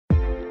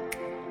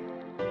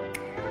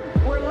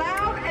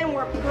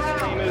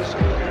My name is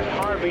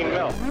Harvey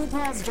Milk.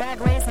 RuPaul's Drag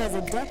Race has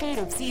a decade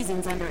of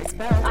seasons under its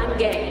belt. I'm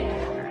gay.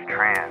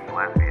 Trans,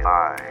 lesbian,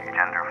 bi,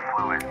 gender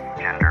fluid,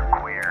 gender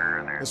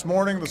queer. This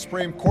morning, the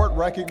Supreme Court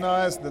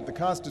recognized that the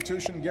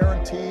Constitution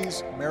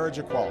guarantees marriage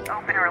equality.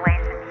 Open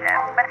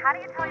relationship, but how do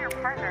you tell your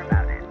partner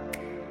about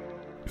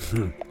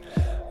it?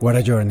 What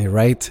a journey,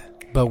 right?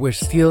 But we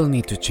still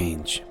need to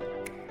change.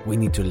 We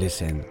need to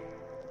listen.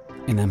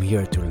 And I'm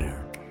here to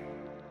learn.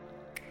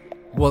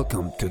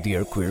 Welcome to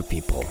Dear Queer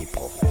People.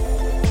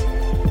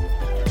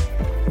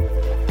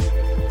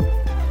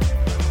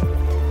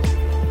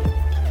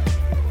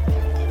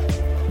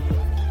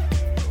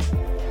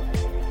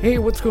 Hey,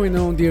 what's going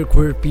on, dear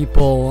queer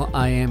people?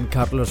 I am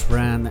Carlos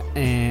Ran,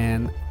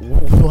 and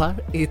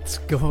what is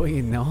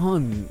going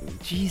on?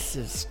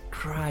 Jesus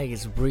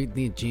Christ,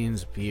 Britney Jean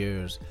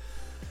Spears,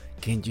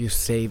 can you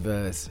save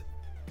us?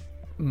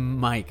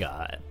 My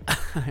God,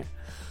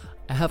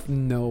 I have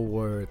no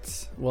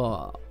words.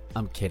 Well,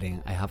 I'm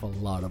kidding. I have a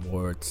lot of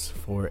words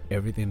for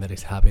everything that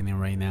is happening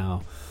right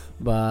now,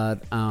 but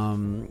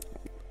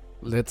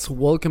let's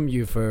welcome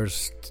you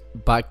first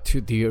back to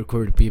Dear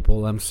Queer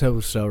People. I'm so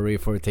sorry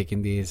for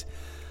taking this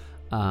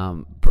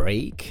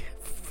break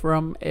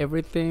from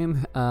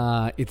everything.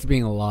 It's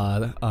been a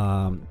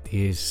lot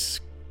these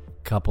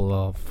couple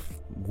of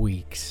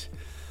weeks,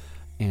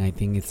 and I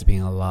think it's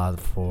been a lot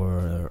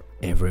for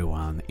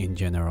everyone in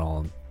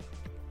general.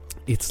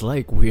 It's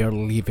like we are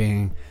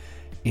living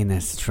in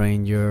a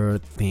Stranger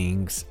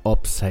Things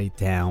upside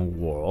down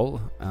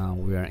world.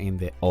 We are in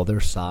the other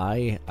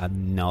side,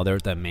 another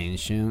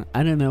dimension.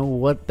 I don't know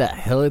what the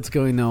hell is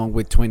going on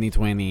with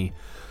 2020.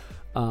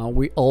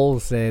 We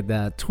all said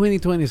that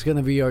 2020 is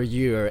gonna be our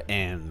year,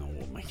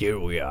 and here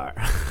we are.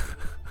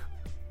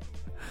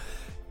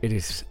 It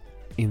is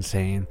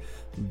insane,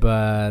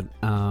 but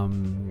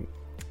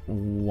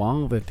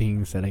one of the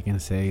things that I can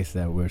say is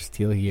that we're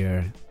still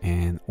here,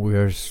 and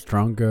we're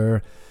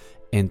stronger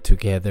and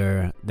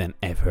together than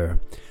ever.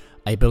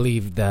 I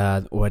believe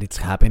that what is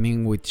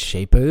happening would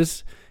shape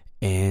us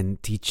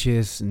and teach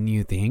us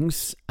new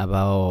things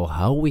about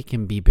how we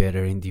can be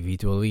better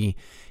individually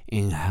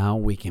and how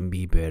we can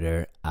be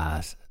better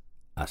as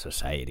a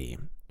society.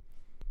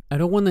 I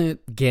don't want to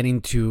get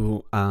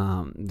into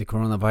the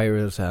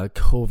coronavirus,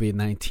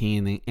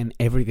 COVID-19, and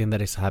everything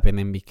that is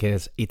happening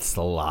because it's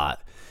a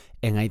lot.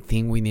 And I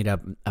think we need a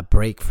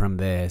break from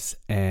this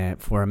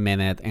for a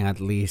minute, and at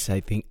least I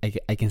think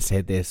I can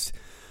say this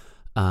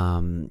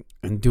and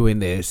doing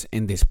this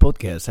in this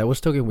podcast. I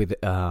was talking with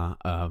a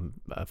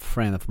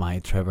friend of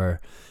mine, Trevor,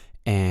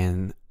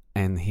 and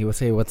he was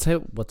saying, what's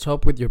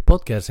up with your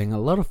podcast? And a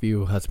lot of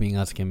you has been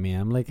asking me.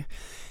 I'm like,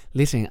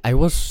 listen, I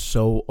was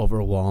so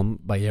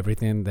overwhelmed by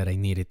everything that I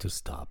needed to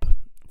stop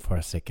for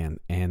a second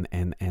and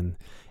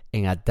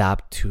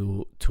adapt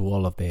to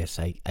all of this.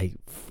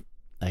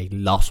 I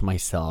lost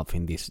myself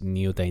in this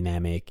new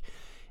dynamic,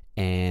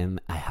 and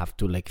I have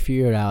to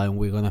figure it out, and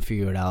we're gonna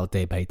figure it out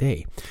day by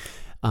day.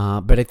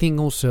 But I think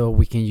also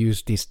we can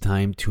use this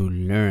time to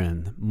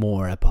learn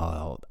more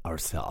about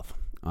ourselves,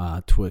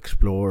 to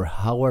explore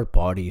how our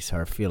bodies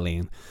are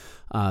feeling,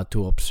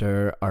 to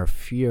observe our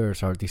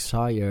fears, our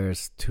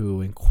desires,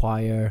 to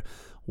inquire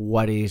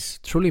what is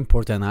truly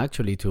important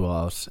actually to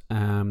us,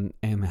 and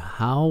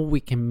how we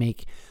can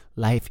make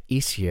life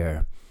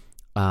easier.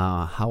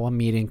 How a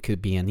meeting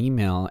could be an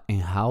email,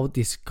 and how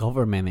this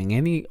government and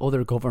any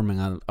other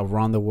government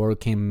around the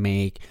world can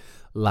make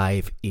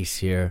life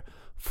easier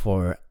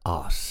for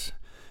us.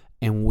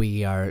 And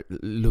we are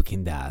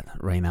looking at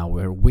right now.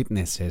 We're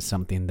witnesses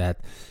something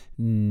that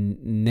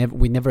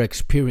we never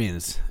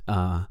experienced,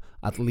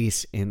 at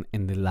least in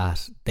the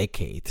last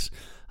decades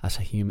as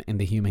in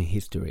the human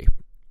history.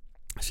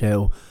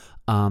 So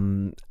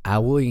I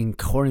will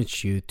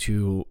encourage you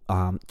to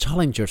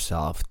challenge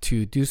yourself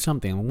to do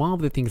something. One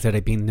of the things that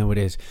I've been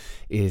noticed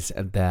is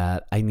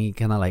that I need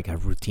kind of like a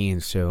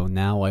routine. So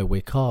now I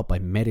wake up, I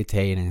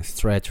meditate and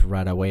stretch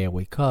right away. I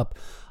wake up,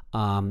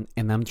 and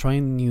I'm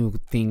trying new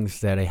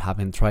things that I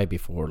haven't tried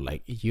before,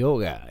 like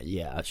yoga.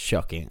 Yeah,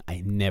 shocking.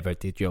 I never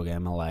did yoga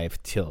in my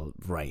life till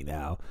right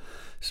now.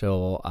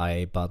 So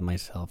I bought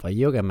myself a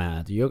yoga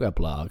mat, yoga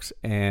blocks,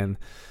 and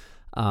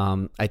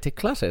I take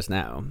classes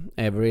now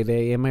every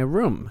day in my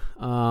room,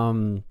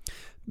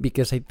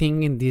 because I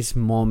think in these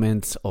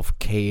moments of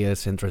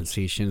chaos and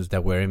transitions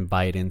that we're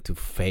invited to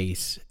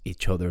face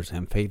each other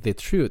and face the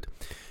truth.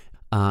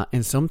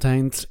 And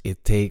sometimes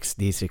it takes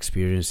these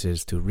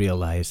experiences to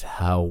realize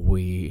how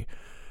we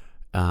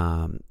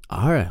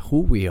are,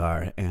 who we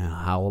are, and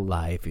how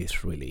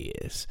life really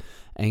is.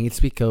 And it's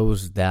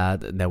because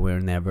that we're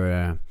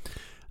never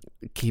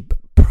keep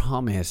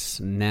promise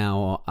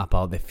now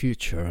about the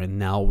future, and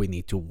now we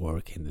need to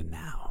work in the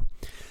now.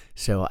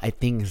 So I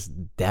think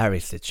that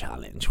is the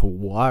challenge.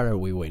 What are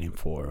we waiting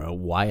for?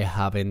 Why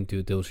haven't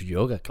do those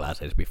yoga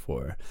classes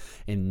before?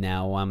 And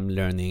now I'm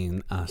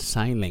learning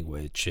sign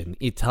language and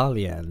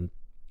Italian,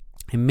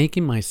 and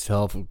making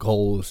myself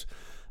goals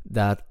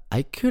that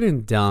I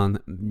couldn't done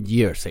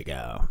years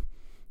ago,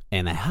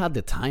 and I had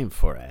the time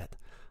for it.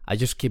 I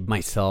just keep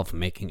myself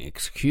making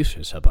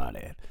excuses about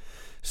it.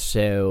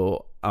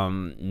 So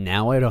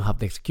now I don't have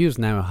the excuse.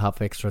 Now I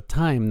have extra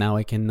time. Now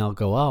I can not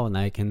go out and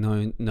I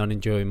can not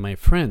enjoy my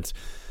friends.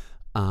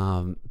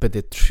 But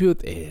the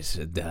truth is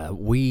that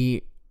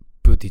we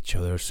put each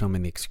other so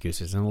many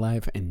excuses in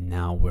life, and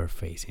now we're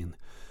facing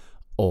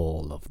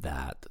all of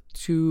that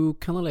to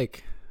kind of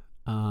like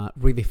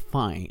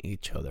redefine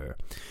each other.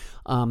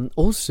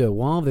 Also,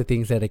 one of the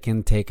things that I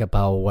can take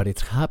about what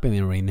is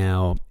happening right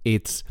now,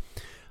 it's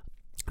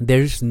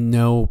there's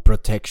no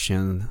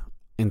protection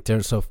in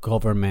terms of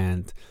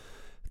government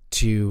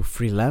to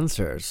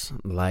freelancers,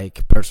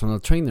 like personal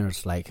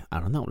trainers, like, I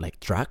don't know, like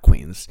drag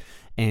queens.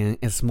 And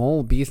a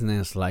small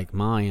business like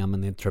mine, I'm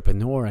an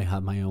entrepreneur, I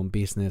have my own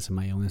business,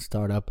 my own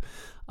startup.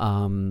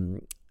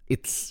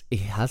 It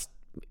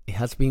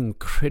has been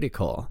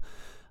critical.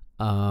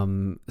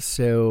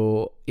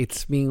 So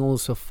it's been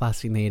also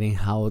fascinating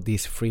how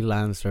these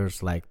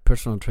freelancers, like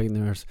personal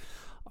trainers,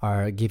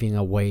 are giving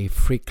away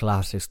free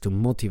classes to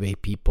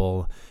motivate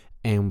people,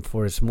 and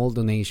for small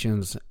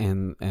donations,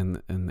 and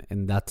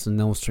that's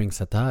no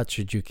strings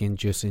attached. You can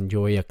just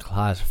enjoy a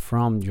class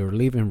from your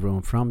living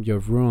room, from your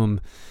room,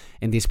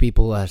 and these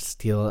people are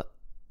still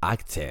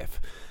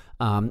active.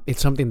 It's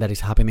something that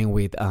is happening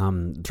with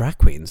drag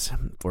queens,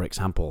 for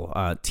example.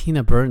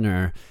 Tina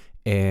Burner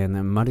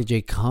and Mary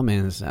J.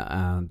 Cummins,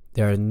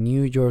 they're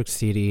New York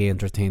City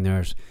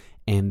entertainers,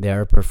 and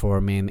they're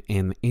performing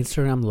in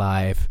Instagram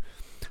Live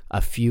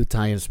a few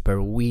times per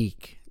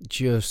week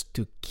just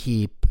to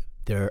keep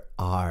their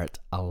art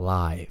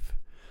alive.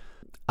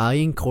 I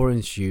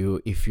encourage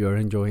you, if you're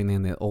enjoying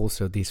it,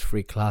 also these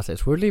free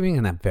classes. We're living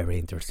in a very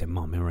interesting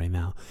moment right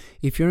now.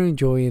 If you're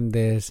enjoying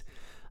this,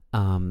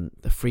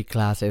 the free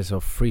classes or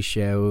free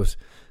shows,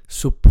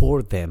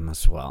 support them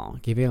as well.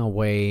 They're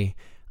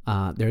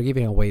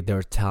giving away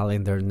their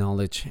talent, their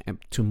knowledge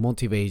to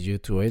motivate you,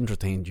 to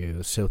entertain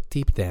you. So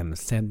tip them,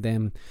 send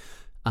them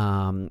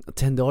 $10,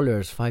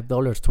 $5,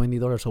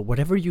 $20, or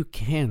whatever you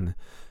can,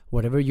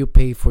 whatever you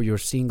pay for your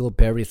single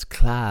berries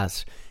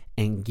class,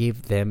 and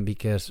give them,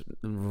 because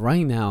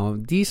right now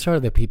these are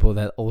the people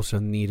that also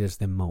need us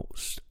the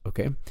most.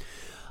 Okay.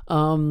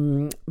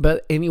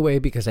 But anyway,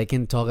 because I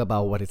can talk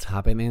about what is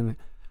happening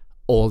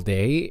all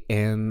day,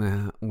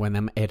 and when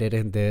I'm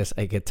editing this,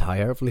 I get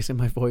tired of listening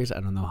to my voice.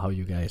 I don't know how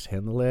you guys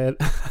handle it.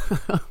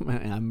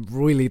 I'm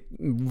really,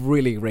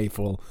 really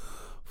grateful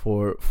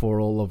for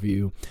all of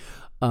you.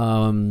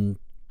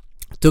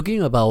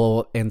 Talking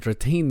about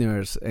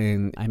entertainers,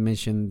 and I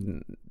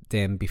mentioned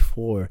them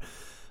before,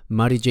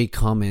 Mary J.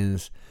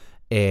 Cummins,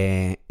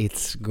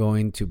 it's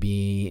going to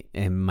be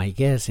my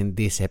guest in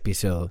this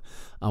episode.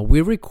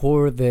 We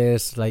record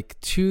this like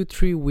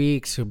 2-3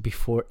 weeks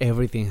before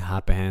everything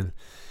happened.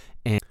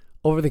 And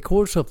over the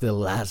course of the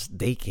last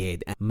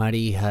decade,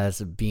 Mari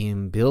has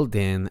been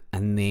building a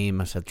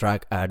name as a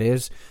drag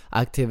artist,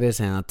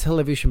 activist, and a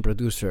television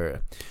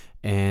producer.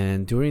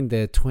 And during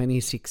the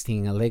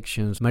 2016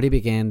 elections, Mari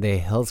began the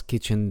Hell's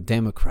Kitchen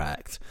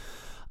Democrats,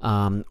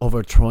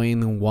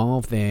 overthrowing one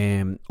of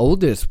the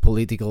oldest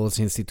political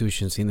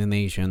institutions in the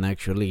nation,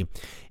 actually.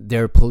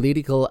 Their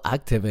political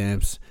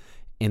activism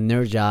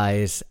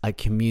energized a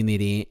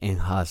community and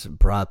has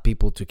brought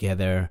people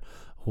together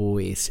who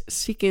is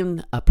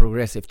seeking a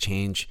progressive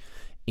change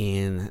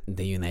in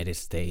the United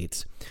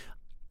States.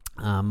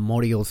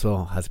 Mori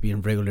also has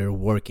been regularly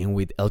working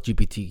with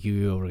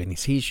LGBTQ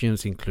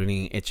organizations,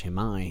 including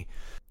HMI.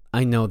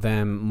 I know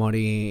them.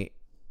 Mori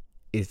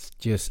is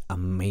just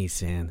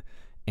amazing,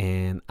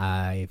 and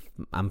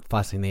I'm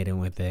fascinated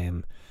with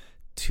them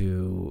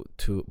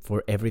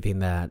for everything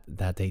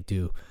that they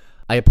do.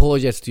 I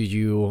apologize to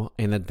you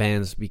in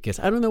advance because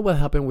I don't know what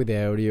happened with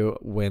the audio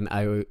when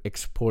I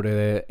exported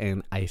it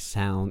and I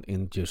sound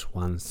in just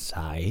one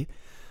side.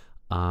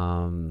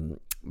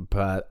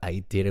 But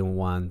I didn't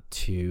want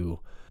to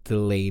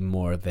delay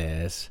more of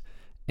this.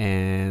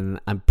 And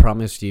I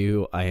promise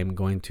you I am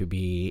going to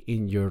be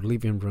in your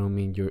living room,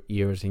 in your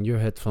ears, in your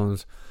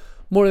headphones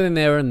more than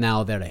ever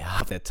now that I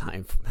have the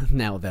time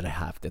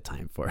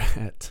for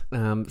it.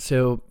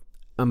 So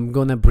I'm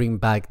gonna bring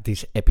back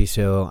this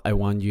episode. I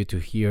want you to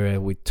hear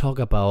it. We talk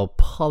about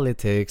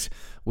politics,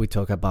 we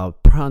talk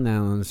about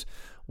pronouns,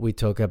 we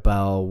talk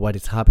about what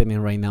is happening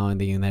right now in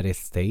the United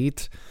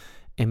States,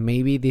 and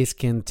maybe this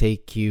can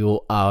take you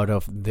out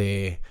of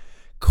the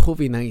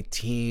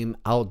COVID-19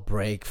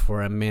 outbreak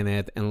for a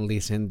minute and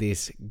listen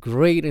this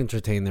great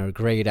entertainer,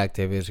 great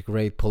activist,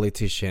 great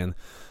politician,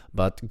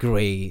 but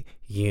great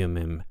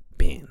human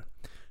being.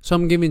 So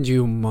I'm giving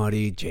you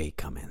Mary J.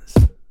 Cummins.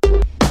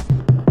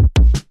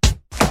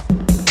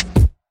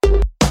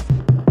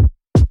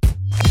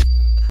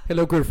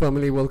 Hello, queer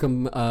family.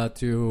 Welcome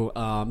to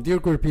Dear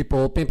Queer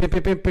People.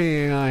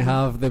 I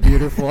have the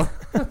beautiful...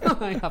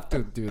 I have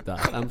to do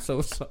that. I'm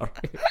so sorry.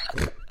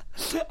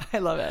 I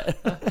love it.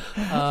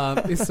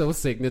 It's so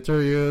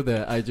signature you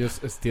that I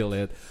just steal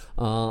it.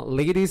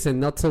 Ladies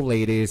and not so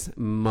ladies,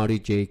 Mary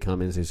J.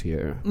 Cummins is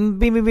here.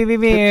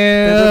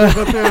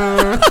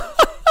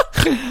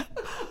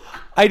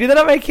 I do that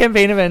at my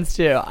campaign events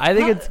too. I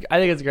think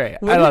it's great.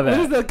 I love it. Where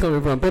is that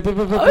coming from? Oh,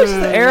 it's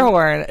just the air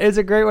horn. It's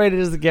a great way to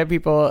just get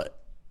people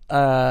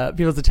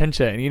people's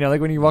attention. You know,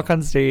 like when you walk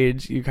on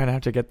stage, you kind of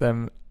have to get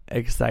them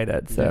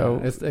excited. So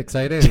yeah, it's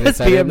exciting. just be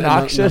exciting.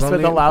 obnoxious Not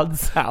with the only- loud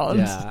sounds.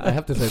 Yeah, I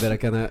have to say that I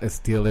kind of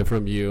steal it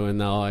from you, and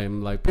now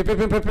I'm like, "Pew, pew,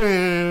 pew, pew,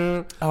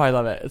 pew." Oh, I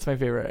love it. It's my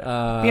favorite.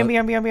 Uh, Bam,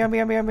 bam, bam, bam,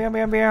 bam, bam,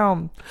 bam,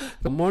 bam.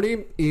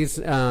 Mori is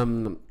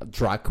a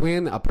drag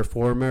queen, a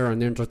performer,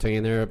 an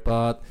entertainer,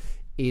 but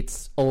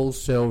it's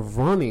also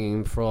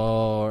running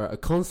for a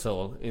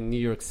council in New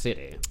York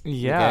City.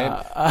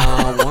 Yeah.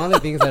 Okay? One of the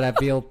things that I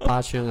feel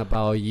passionate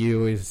about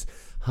you is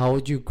how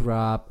you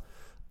grab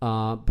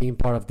being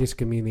part of this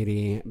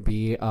community,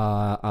 be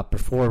a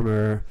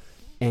performer,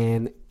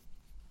 and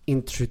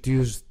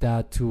introduce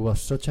that to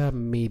such a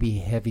maybe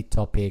heavy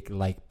topic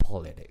like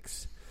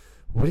politics.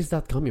 Where is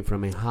that coming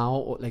from, and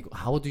how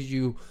do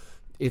you?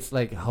 It's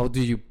like, how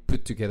do you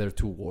put together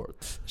two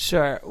words?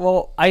 Sure.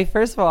 Well,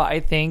 first of all,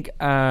 I think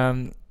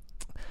for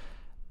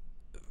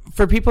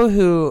people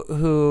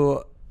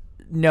who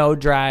know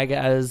drag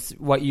as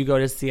what you go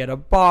to see at a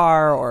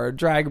bar or a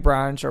drag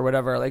brunch or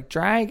whatever, like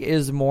drag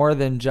is more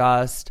than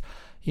just,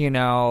 you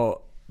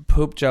know,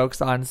 poop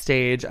jokes on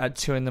stage at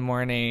 2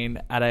 a.m.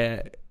 at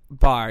a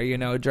bar. You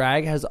know,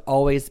 drag has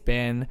always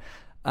been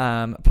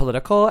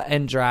political,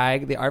 and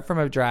drag, the art form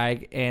of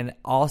drag in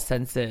all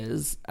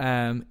senses,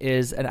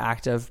 is an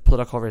act of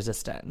political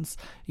resistance.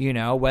 You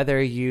know,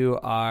 whether you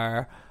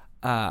are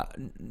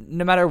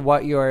no matter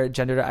what your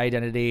gender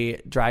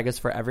identity, drag is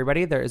for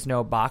everybody. There is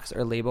no box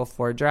or label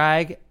for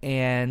drag,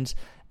 and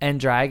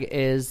drag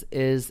is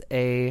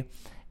a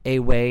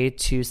way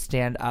to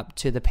stand up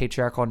to the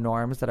patriarchal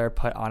norms that are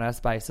put on us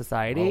by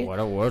society. Oh, what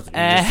a word you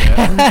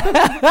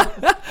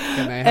said.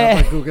 Can I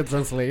have a Google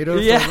Translator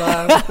for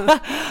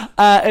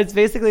that? It's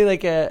basically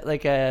like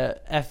a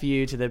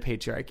FU to the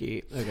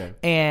patriarchy. Okay.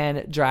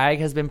 And drag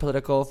has been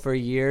political for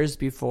years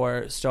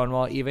before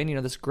Stonewall even. You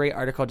know, this great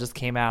article just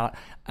came out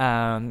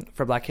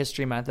for Black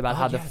History Month about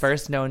how the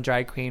first known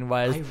drag queen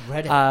was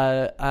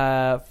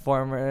a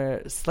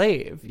former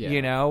slave,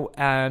 you know?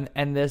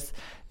 And this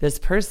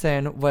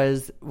person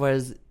was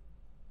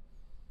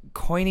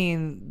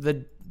coining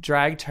the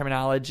drag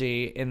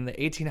terminology in the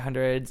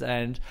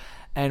 1800s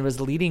and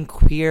was leading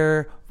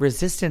queer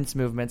resistance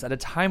movements at a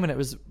time when it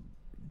was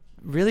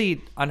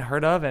really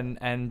unheard of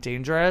and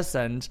dangerous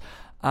and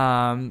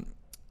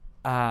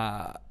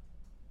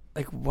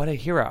like, what a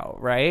hero,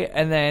 right?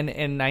 And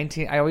then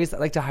I always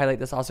like to highlight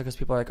this also because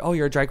people are like, oh,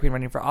 you're a drag queen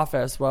running for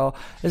office. Well,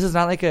 this is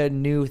not like a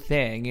new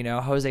thing. You know,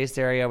 Jose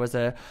Esteria was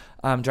a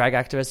drag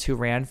activist who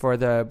ran for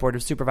the Board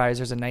of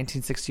Supervisors in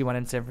 1961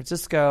 in San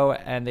Francisco,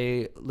 and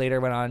they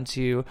later went on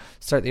to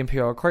start the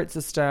Imperial Court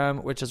System,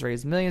 which has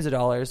raised millions of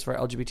dollars for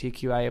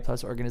LGBTQIA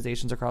plus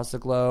organizations across the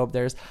globe.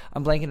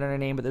 I'm blanking on her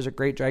name, but there's a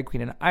great drag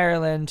queen in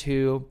Ireland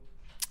who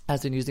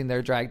has been using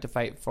their drag to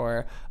fight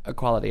for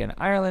equality in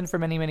Ireland for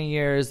many, many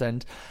years.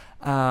 And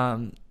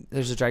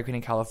there's a drag queen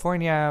in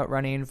California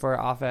running for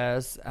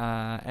office,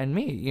 and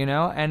me, you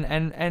know,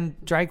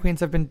 and drag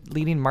queens have been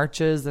leading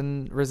marches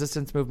and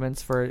resistance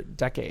movements for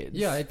decades.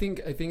 Yeah, I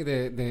think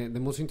the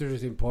most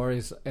interesting part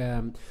is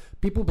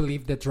people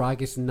believe that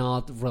drag is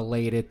not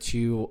related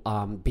to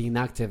being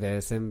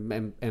activists,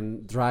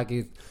 and drag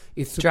is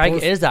drag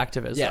is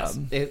activism. Yes,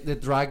 the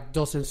drag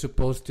doesn't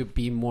supposed to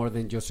be more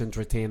than just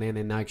entertaining,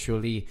 and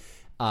actually,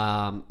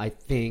 I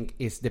think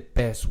it's the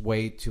best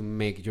way to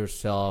make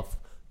yourself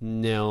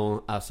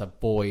known as a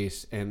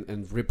voice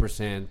and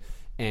represent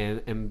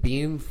and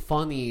being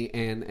funny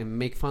and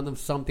make fun of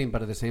something,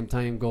 but at the same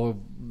time go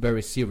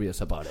very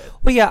serious about it.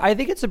 Well, yeah, I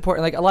think it's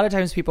important. Like, a lot of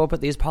times people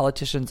put these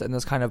politicians in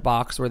this kind of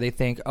box where they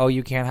think, oh,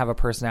 you can't have a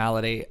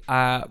personality.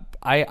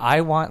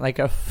 I want like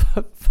a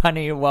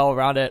funny,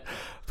 well-rounded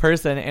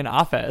person in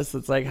office.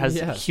 It's like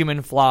has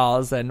human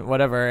flaws and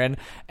whatever.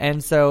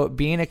 And so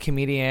being a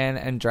comedian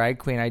and drag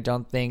queen, I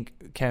don't think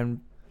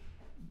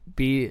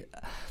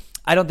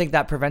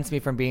that prevents me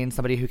from being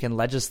somebody who can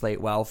legislate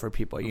well for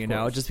people, you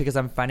know, just because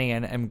I'm funny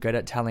and am good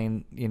at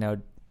telling, you know,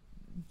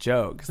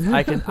 jokes.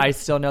 I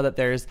still know that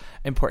there's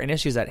important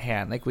issues at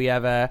hand. Like, we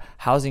have a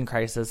housing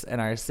crisis in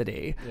our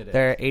city.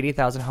 There are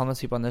 80,000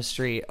 homeless people on the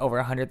street. Over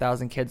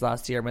 100,000 kids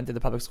last year went through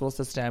the public school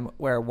system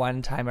where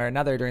one time or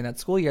another during that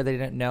school year, they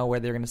didn't know where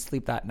they were going to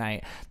sleep that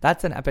night.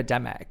 That's an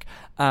epidemic.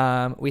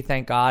 We,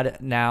 thank God,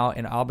 now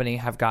in Albany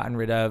have gotten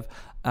rid of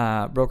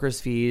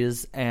brokers'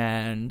 fees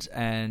and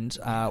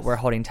we're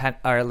holding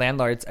our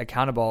landlords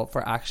accountable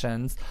for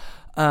actions.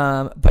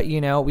 But, you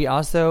know,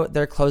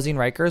 they're closing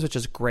Rikers, which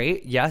is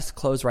great. Yes,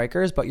 close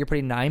Rikers, but you're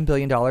putting $9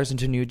 billion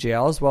into new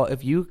jails. Well,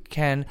 if you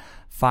can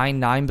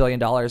find $9 billion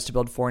to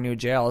build 4 new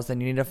jails,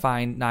 then you need to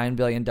find $9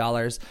 billion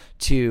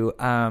to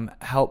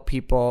help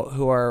people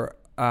who are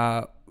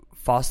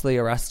falsely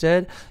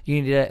arrested.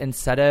 You need to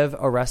incentive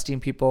arresting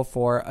people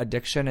for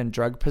addiction and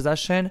drug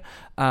possession.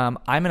 I'm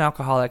an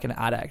alcoholic and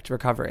addict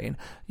recovering,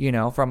 you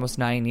know, for almost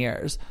 9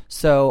 years.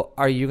 So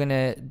I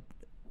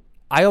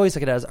always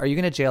look at it as, are you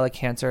going to jail a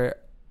cancer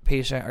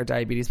patient or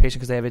diabetes patient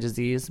because they have a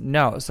disease?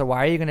 No. So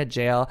why are you going to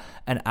jail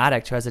an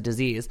addict who has a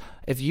disease?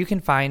 If you can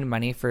find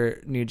money for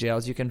new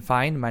jails, you can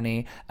find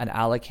money and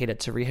allocate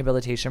it to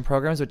rehabilitation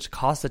programs, which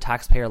cost the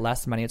taxpayer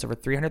less money. It's over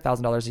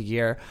 $300,000 a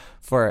year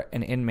for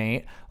an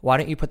inmate. Why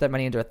don't you put that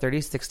money into a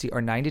 30, 60,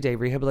 or 90-day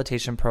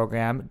rehabilitation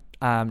program,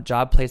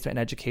 job placement and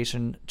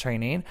education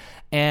training,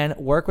 and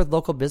work with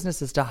local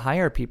businesses to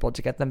hire people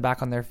to get them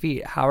back on their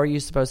feet? How are you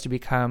supposed to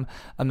become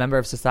a member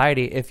of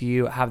society if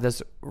you have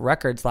this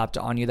record slapped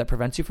on you that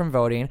prevents you from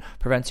voting,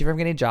 prevents you from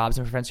getting jobs,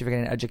 and prevents you from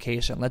getting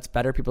education? Let's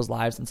better people's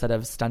lives instead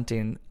of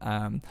stunting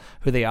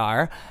who they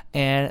are.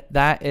 And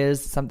that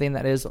is something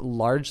that is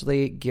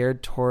largely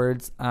geared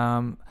towards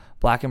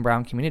Black and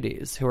brown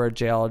communities who are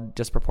jailed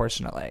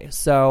disproportionately.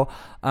 So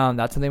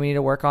that's something we need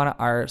to work on.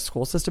 Our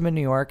school system in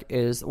New York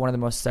is one of the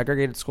most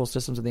segregated school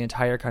systems in the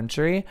entire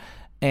country.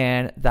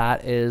 And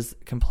that is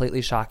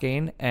completely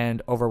shocking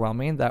and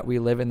overwhelming that we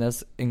live in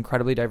this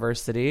incredibly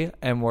diverse city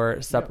and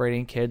we're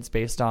separating kids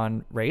based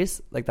on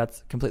race. Like,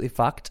 that's completely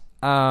fucked.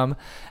 And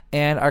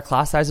our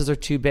class sizes are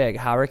too big.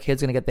 How are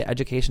kids going to get the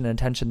education and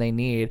attention they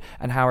need?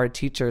 And how are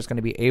teachers going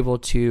to be able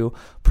to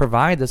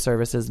provide the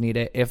services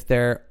needed if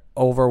they're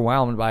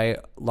overwhelmed by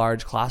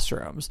large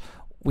classrooms?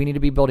 We need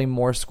to be building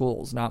more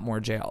schools, not more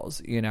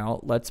jails.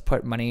 Let's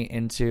put money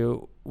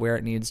into where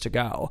it needs to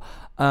go.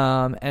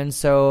 And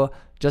so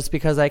just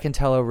because I can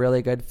tell a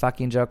really good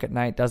fucking joke at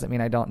night doesn't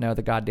mean I don't know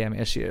the goddamn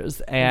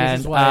issues. And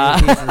this is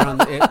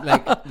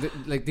why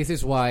this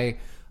is why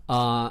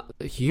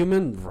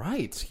human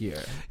rights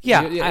here.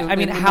 Yeah, I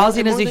mean,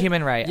 housing is a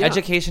human right. Yeah.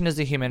 Education is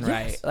a human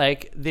right.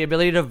 Like, the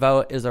ability to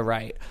vote is a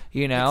right,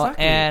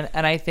 Exactly. And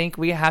I think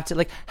we have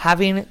to,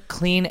 having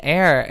clean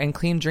air and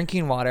clean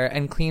drinking water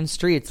and clean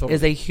streets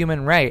is a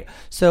human right.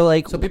 So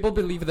people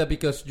believe that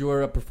because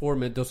you're a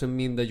performer doesn't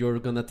mean that you're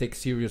gonna take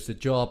serious the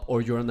job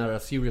or you're not a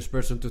serious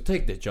person to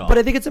take the job. But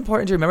I think it's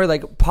important to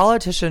remember,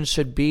 politicians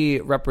should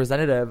be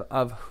representative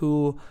of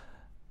who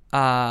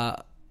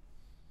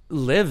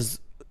lives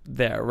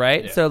there,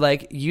 right? Yeah. So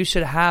you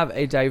should have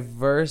a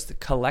diverse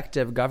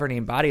collective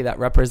governing body that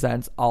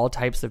represents all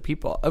types of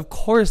people. Of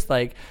course,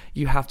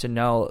 you have to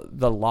know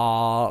the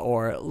law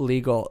or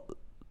legal,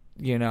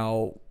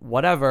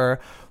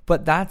 whatever,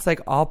 but that's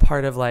all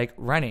part of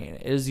running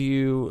is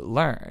you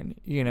learn,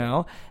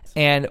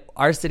 and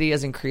our city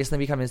has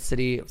increasingly become a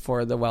city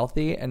for the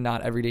wealthy and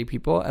not everyday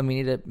people. And we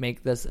need to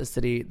make this a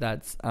city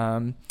that's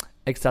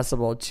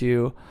accessible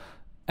to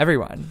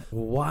everyone.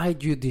 Why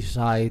do you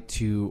decide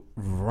to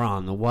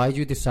run? Why do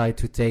you decide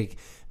to take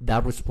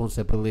that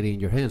responsibility in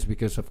your hands?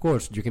 Because of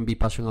course you can be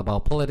passionate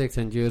about politics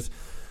and just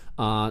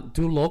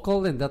do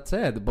local and that's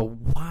it. But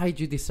why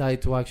do you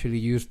decide to actually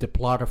use the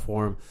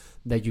platform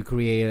that you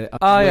created?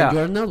 When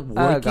you're not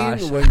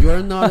working, when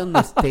you're not on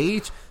the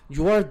stage,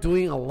 you are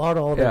doing a lot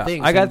of other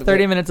things. I got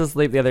 30 minutes of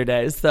sleep the other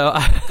day, so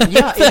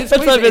it's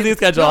a busy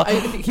schedule.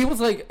 He was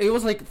it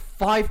was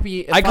 5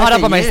 p.m. I caught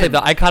up on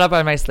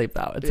my sleep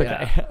though. It's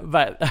okay.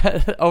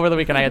 But over the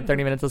weekend I had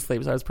 30 minutes of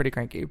sleep, so I was pretty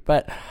cranky.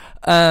 But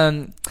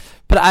I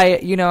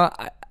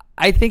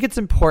think it's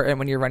important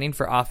when you're running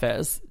for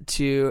office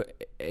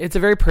it's a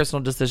very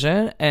personal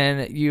decision,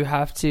 and you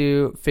have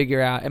to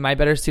figure out, am I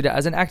better suited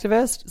as an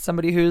activist,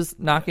 somebody who's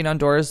knocking on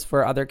doors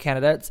for other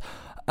candidates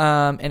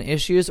and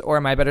issues, or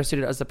am I better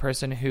suited as the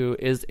person who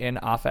is in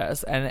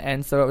office?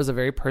 And so it was a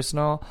very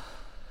personal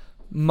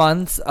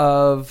months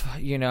of,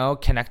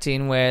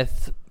 connecting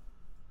with,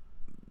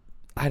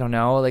 I don't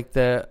know,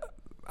 the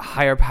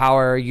higher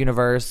power,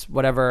 universe,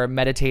 whatever,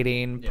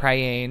 meditating,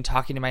 praying,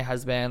 talking to my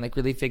husband,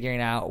 really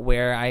figuring out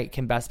where I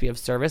can best be of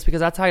service, because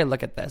that's how I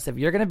look at this. If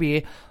you're going to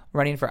be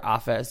running for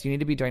office, you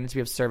need to be doing it to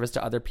be of service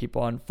to other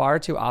people. And far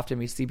too often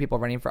we see people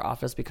running for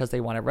office because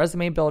they want a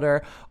resume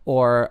builder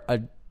or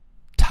a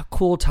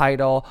cool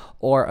title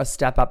or a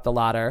step up the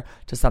ladder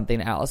to something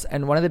else.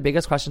 And one of the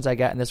biggest questions I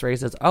get in this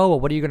race is,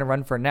 what are you going to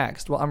run for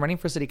next? Well, I'm running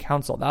for city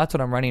council. That's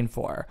what I'm running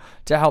for,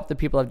 to help the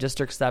people of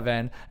District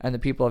 7 and the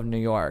people of New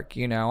York.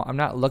 I'm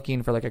not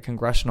looking for a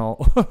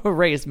congressional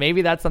race.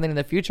 Maybe that's something in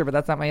the future, but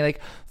that's not my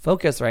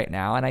focus right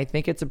now. And I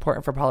think it's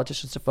important for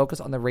politicians to focus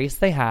on the race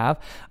they have.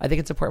 I think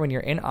it's important when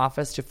you're in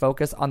office to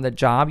focus on the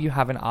job you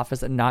have in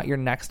office and not your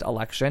next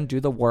election. Do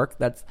the work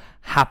that's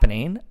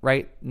happening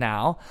right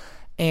now.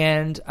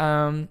 And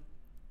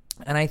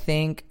I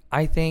think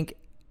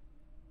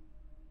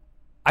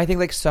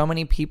so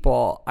many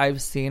people,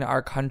 I've seen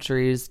our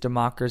country's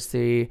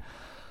democracy,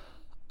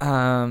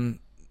 our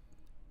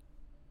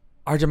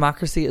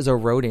democracy is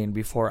eroding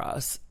before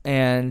us,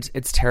 and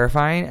it's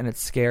terrifying and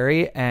it's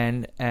scary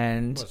and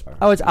it's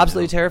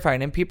absolutely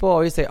terrifying. And people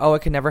always say,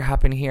 it can never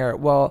happen here.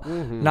 Well,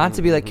 not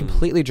to be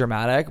completely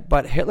dramatic,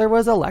 but Hitler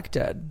was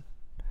elected.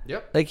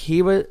 Yep.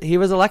 He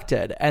was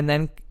elected and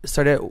then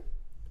started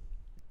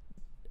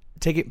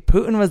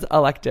Putin was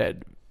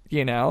elected,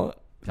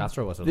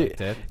 Castro was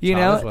elected.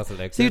 Chavez was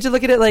elected. So you have to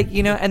look at it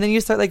and then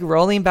you start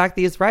rolling back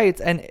these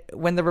rights. And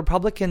when the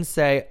Republicans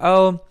say,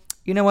 you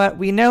know what,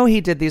 we know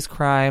he did these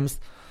crimes,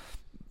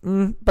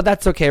 but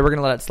that's okay, we're going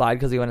to let it slide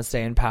because we want to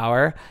stay in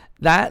power.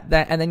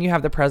 and then you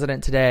have the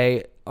president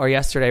today, or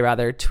yesterday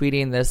rather,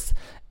 tweeting this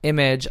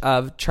image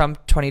of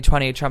Trump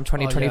 2020, Trump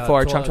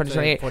 2024, Trump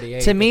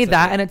 2028. To me,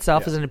 that in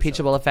itself is an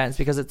impeachable offense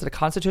because it's a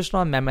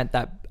constitutional amendment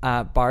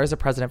that bars a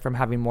president from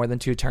having more than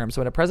 2 terms.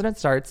 So when a president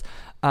starts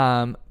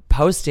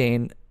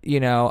posting,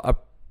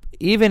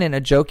 even in a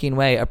joking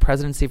way, a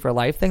presidency for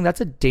life thing, that's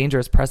a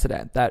dangerous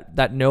precedent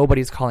that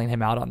nobody's calling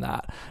him out on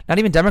that. Not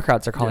even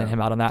Democrats are calling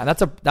him out on that.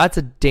 And that's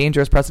a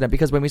dangerous precedent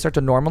because when we start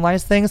to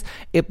normalize things,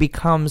 it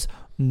becomes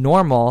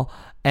normal.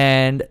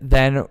 And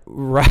then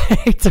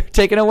rights are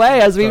taken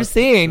away, as we've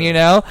seen,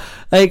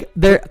 like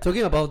they're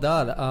talking about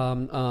that.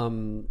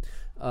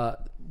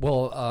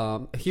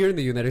 Here in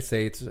the United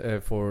States,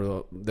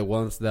 for the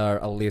ones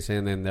that are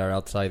listening and they're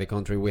outside the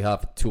country, we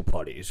have 2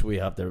 parties. We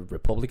have the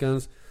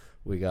Republicans,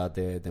 we got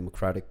the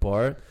Democratic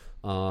part.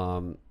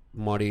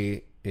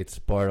 Marty, it's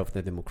part of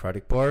the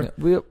Democratic part.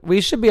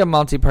 We should be a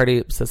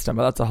multi-party system,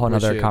 but that's a whole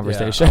nother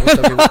conversation. I was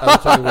talking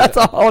that's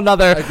a whole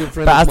nother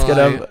basket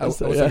of. I was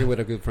talking with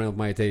a good friend of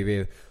mine,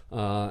 David,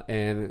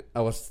 and I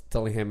was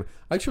telling him,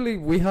 actually,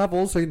 we have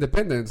also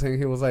independents, and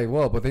he was like,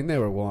 "Well, but they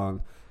never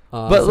won."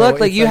 But look,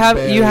 like you have,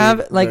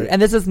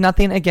 and this is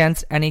nothing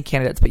against any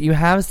candidates, but you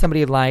have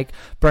somebody like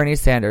Bernie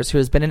Sanders who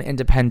has been an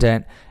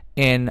independent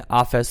in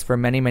office for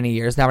many, many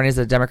years, now running as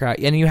a Democrat.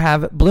 And you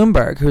have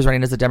Bloomberg, who's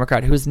running as a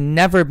Democrat, who's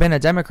never been a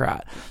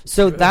Democrat.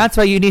 So that's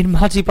why you need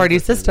multi-party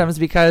systems,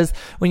 because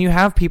when you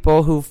have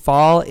people who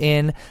fall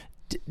in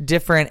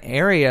different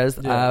areas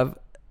of,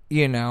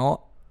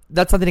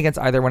 that's nothing against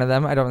either one of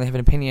them. I don't really have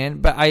an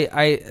opinion, but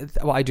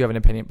I do have an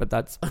opinion, but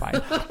that's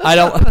fine.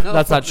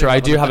 That's not true.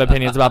 I do have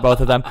opinions about both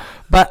of them.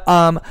 But,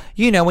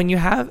 when you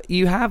have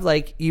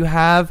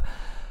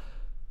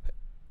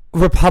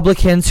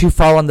Republicans who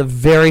fall on the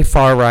very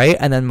far right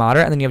and then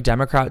moderate, and then you have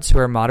Democrats who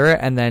are moderate,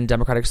 and then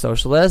Democratic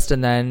Socialist,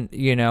 and then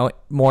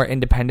more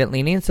independent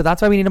leaning. So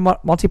that's why we need a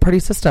multi-party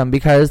system,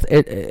 because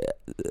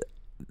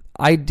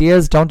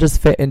ideas don't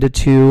just fit into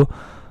 2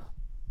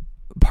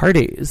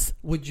 parties.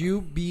 Would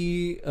you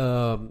be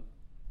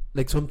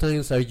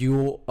sometimes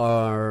you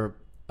are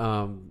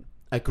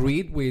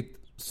agreed with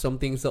some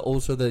things that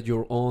also that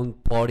your own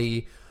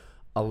party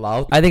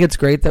allowed? I think it's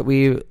great that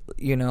we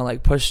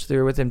push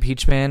through with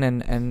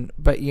impeachment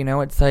but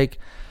it's like,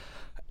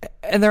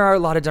 and there are a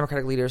lot of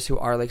Democratic leaders who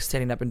are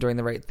standing up and doing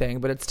the right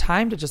thing, but it's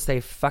time to just say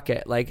fuck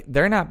it.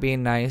 They're not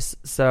being nice.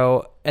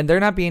 And they're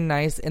not being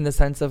nice in the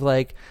sense of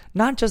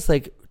not just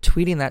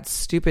tweeting that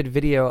stupid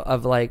video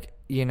of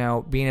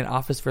being in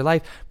office for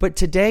life, but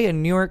today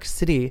in New York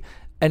City,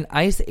 an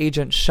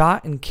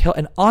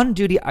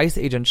on-duty ICE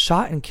agent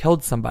shot and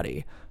killed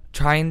somebody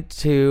trying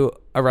to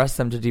arrest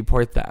them to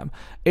deport them.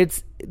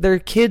 They're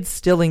kids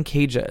still in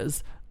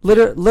cages,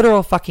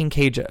 literal fucking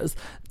cages.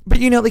 But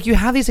you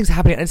have these things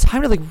happening, and it's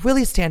time to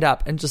really stand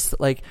up and just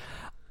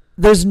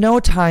there's no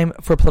time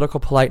for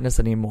political politeness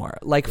anymore.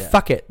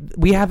 Fuck it.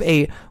 We have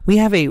a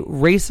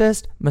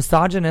racist,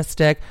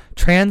 misogynistic,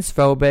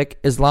 transphobic,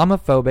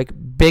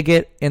 Islamophobic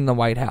bigot in the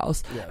White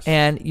House. Yes.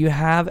 And you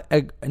have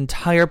an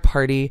entire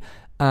party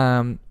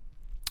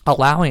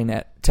allowing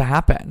it to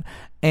happen.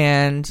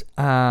 And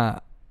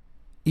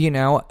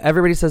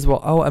everybody says,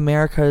 well,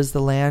 America is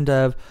the land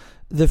of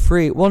the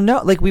free. Well,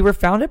 no, we were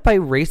founded by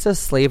racist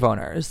slave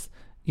owners,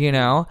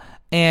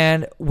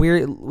 and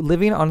we're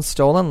living on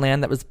stolen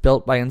land that was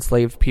built by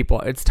enslaved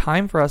people. It's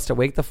time for us to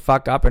wake the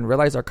fuck up and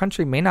realize our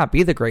country may not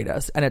be the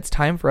greatest, and it's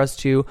time for us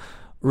to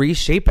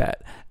reshape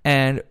it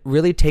and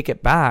really take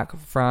it back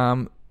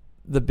from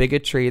the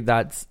bigotry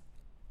that's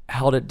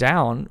held it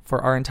down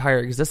for our entire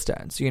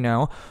existence. Do you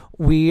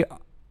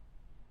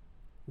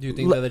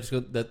think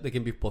that they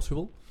can be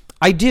possible?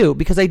 I do,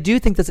 because I do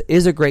think this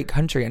is a great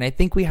country, and I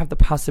think we have the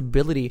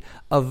possibility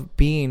of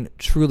being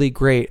truly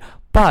great,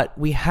 but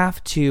we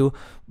have to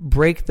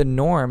break the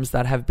norms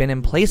that have been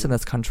in place in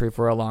this country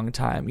for a long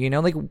time.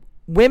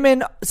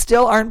 Women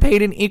still aren't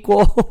paid an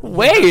equal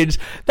wage.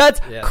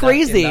 That's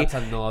crazy. That's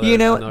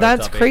another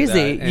that's topic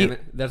crazy.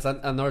 There's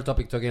another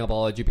topic talking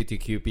about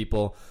LGBTQ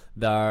people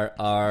that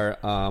are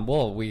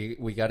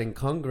we got in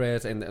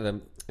Congress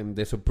and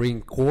the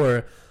Supreme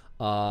Court.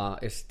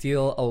 Is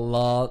still a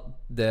law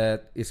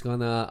that is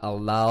gonna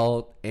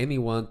allow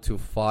anyone to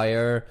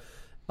fire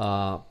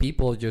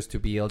people just to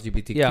be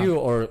LGBTQ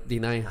or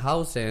deny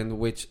housing,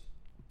 which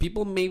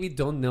people maybe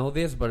don't know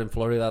this, but in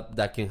Florida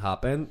that can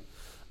happen.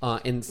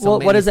 What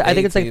is it? I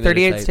think it's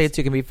 38 states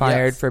you can be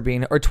fired for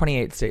being, or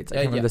 28 states. I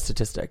can't remember the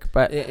statistic,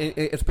 but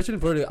especially in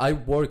Florida, I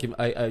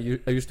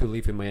used to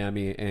live in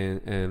Miami,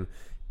 and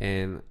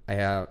I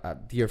have a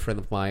dear friend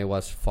of mine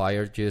was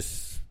fired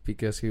just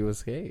because he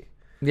was gay.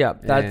 Yeah,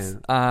 that's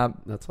all.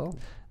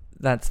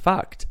 That's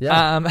fucked.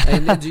 Yeah.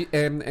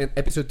 And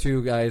episode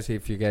 2, guys,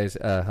 if you guys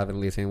haven't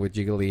listened with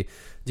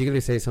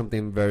Jiggly says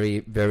something very,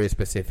 very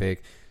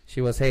specific. She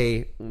was,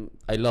 hey,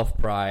 I love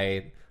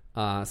Pride.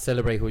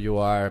 Celebrate who you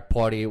are,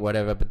 party,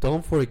 whatever. But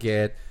don't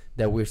forget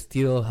that we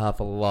still have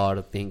a lot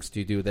of things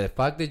to do. The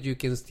fact that you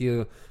can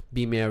still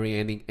be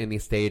married in any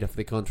state of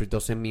the country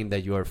doesn't mean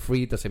that you are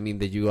free, doesn't mean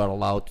that you are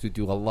allowed to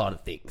do a lot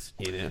of things,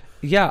 you know?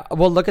 Yeah,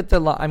 well, look at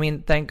the law. I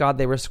mean, thank God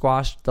they were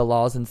squashed, the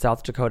laws in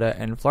South Dakota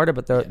and Florida,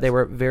 but they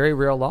were very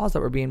real laws that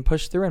were being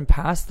pushed through and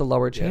passed the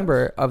lower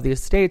chamber of these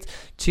states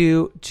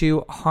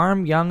to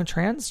harm young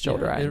trans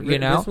children, And you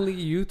know? recently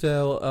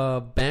Utah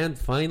banned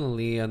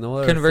finally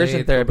another Conversion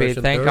state, therapy,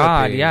 conversion thank therapy,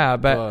 God, yeah,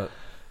 but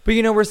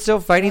you know, we're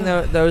still fighting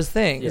those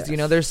things. Yes. You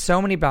know, there's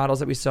so many battles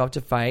that we still have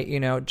to fight. You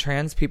know,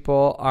 trans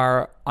people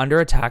are under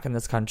attack in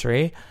this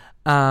country.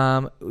 We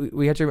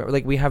have to remember,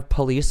 like, we have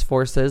police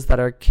forces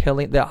that are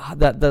killing.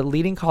 The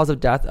leading cause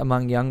of death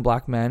among young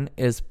black men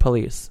is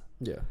police.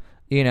 Yeah.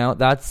 You know,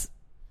 that's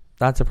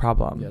a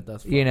problem. Yeah,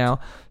 that's you know,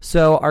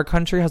 so our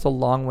country has a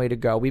long way to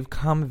go. We've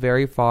come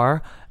very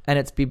far, and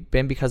it's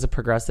been because of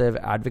progressive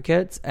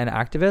advocates and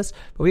activists,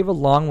 but we have a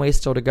long way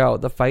still to go.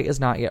 The fight is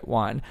not yet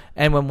won.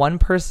 And when one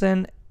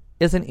person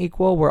isn't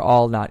equal, we're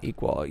all not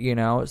equal, you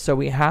know? So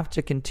we have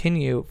to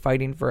continue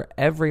fighting for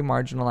every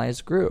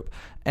marginalized group.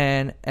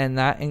 And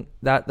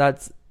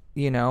that's,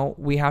 you know,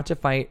 we have to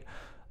fight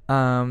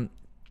for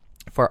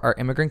our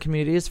immigrant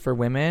communities, for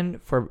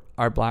women, for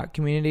our black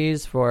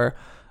communities, for,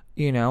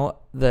 you know,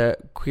 the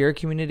queer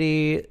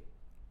community.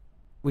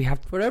 We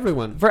have for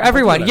everyone.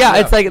 Yeah,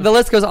 it's like the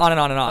list goes on and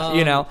on and on.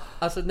 You know,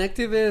 as an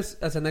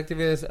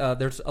activist,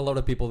 there's a lot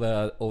of people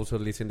that also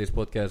listen to this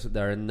podcast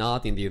that are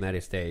not in the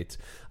United States.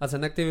 As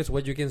an activist,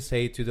 what you can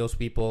say to those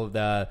people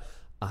that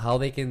how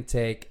they can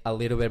take a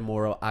little bit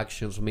more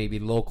actions, maybe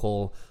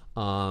local.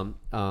 A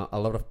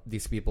lot of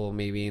these people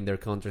maybe in their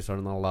countries are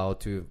not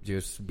allowed to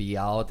just be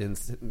out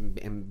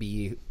and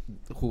be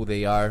who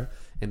they are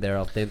and their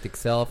authentic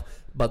self.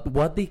 But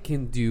what they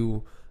can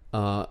do.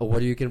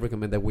 What you can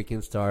recommend that we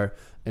can start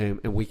and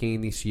we can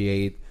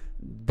initiate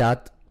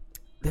that,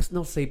 let's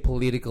not say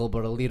political,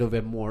 but a little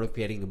bit more of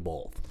getting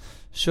involved?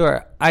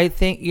 Sure. I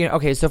think, you know,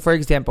 okay, so for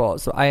example,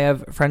 so I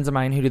have friends of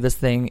mine who do this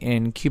thing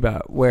in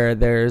Cuba where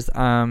there's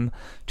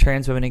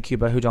trans women in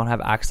Cuba who don't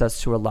have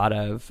access to a lot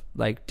of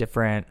like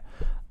different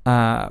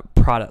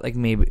product, like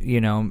maybe,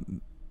 you know,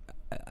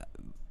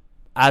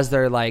 as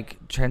they're like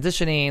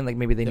transitioning, like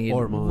maybe they need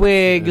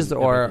wigs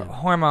or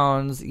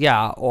hormones,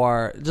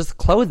 or just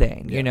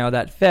clothing, you know,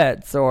 that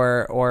fits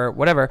or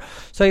whatever.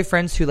 So I have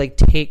friends who like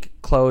take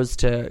clothes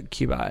to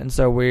Cuba, and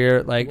so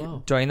we're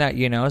like doing that,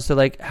 you know, so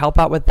like help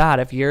out with that.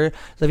 If you're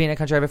living in a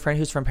country, I have a friend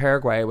who's from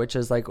Paraguay, which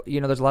is like,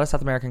 you know, there's a lot of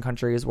South American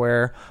countries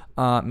where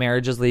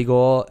marriage is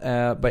legal,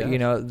 but you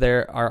know,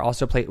 there are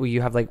also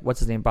you have like,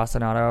 what's his name,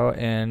 Bolsonaro,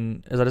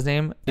 is that his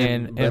name,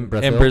 in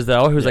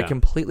Brazil, who's like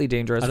completely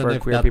dangerous for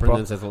queer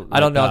people.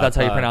 I don't know if that's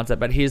how you pronounce it,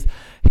 but he's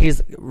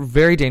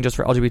very dangerous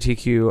for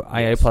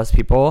LGBTQIA plus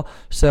people.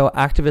 So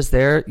activists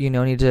there, you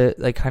know, need to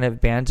like kind of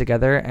band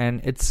together,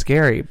 and it's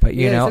scary, but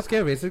you know, it's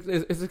scary.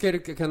 It's scary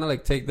to kind of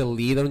like take the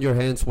lead on your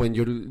hands when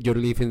you're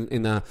living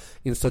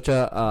in such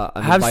a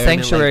have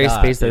sanctuary like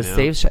that, spaces,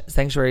 you know? Safe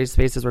sanctuary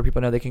spaces where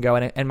people know they can go.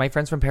 And my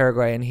friend's from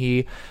Paraguay, and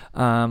he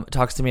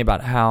talks to me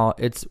about how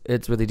it's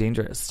really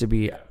dangerous to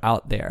be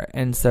out there,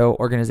 and so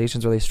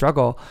organizations really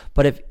struggle.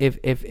 But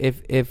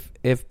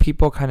if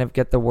people kind of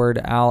get the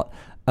word out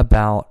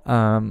about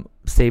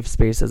safe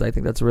spaces, I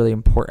think that's really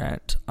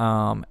important,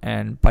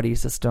 and buddy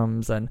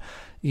systems, and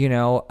you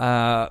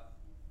know,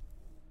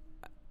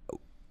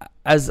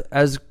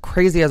 as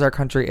crazy as our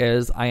country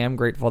is, I am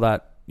grateful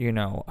that, you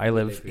know, I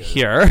live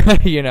here.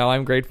 You know,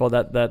 I'm grateful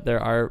that there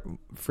are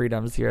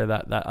freedoms here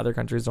that other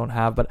countries don't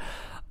have. But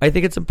I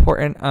think it's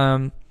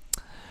important.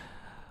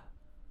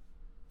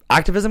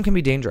 Activism can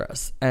be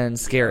dangerous and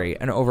scary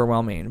and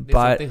overwhelming. Did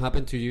but something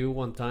happen to you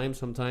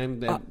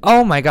sometime?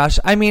 Oh my gosh.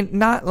 I mean,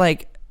 not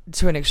like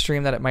to an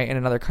extreme that it might in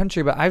another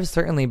country, but I've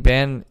certainly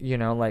been, you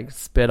know, like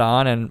spit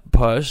on and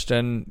pushed,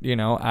 and, you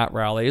know, at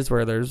rallies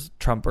where there's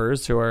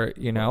Trumpers who are,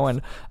 you know,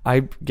 and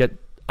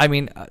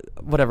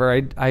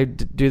whatever. I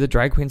do the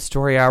drag queen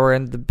story hour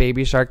and the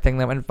baby shark thing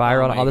that went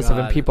viral and all this stuff,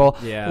 and people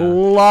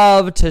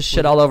love to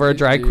shit all over a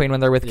drag queen when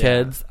they're with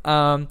kids.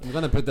 I'm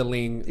gonna put the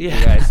link,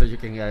 guys, so you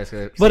can guys.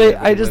 But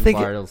I just think,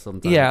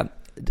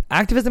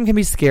 activism can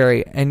be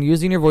scary, and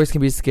using your voice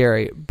can be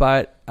scary,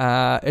 but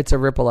it's a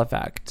ripple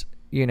effect.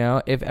 You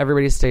know, if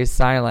everybody stays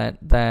silent,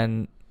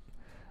 then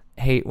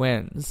hate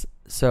wins.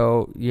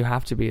 So you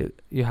have to be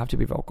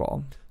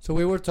vocal. So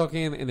we were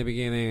talking in the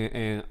beginning,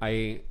 and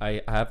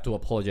I have to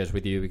apologize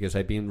with you because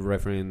I've been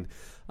referring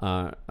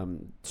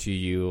to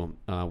you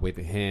with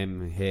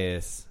him,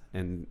 his,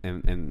 and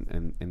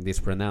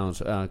this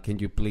pronounce. Can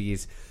you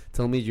please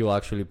tell me you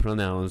actually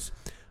pronounce?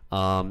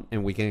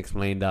 And we can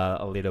explain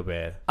that a little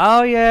bit.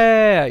 Oh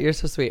yeah, you're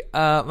so sweet.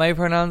 My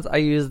pronouns, I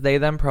use they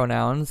them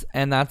pronouns,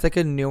 and that's like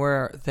a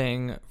newer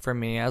thing for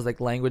me as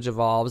like language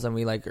evolves and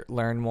we like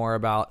learn more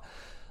about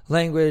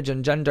language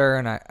and gender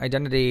and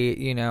identity.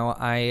 You know,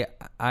 I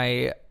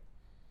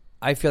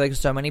feel like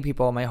so many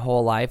people my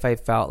whole life, I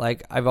felt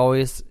like I've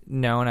always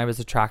known I was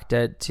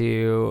attracted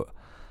to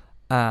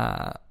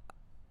like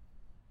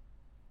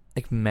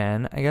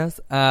men, I guess.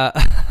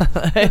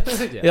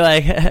 You're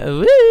like,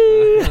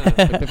 woo!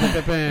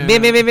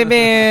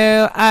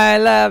 I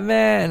love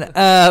men.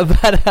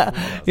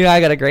 You know,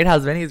 I got a great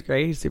husband. He's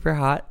great. He's super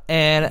hot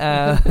and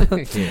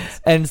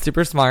and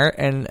super smart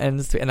and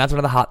that's one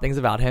of the hot things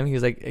about him. He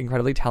was like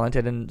incredibly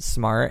talented and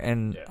smart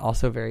and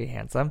also very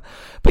handsome.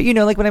 But you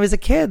know, like when I was a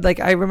kid, like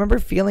I remember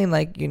feeling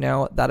like, you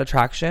know, that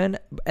attraction.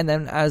 And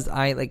then as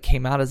I like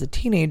came out as a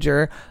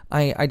teenager,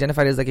 I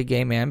identified as like a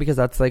gay man because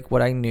that's like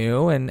what I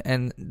knew.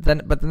 And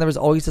then there was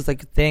always this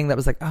like thing that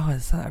was like, oh,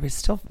 I was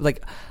still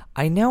like,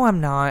 I know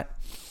I'm not.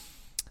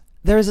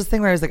 There was this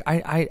thing where I was like,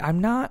 I'm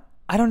not.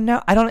 I don't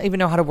know. I don't even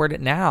know how to word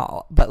it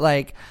now. But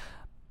like,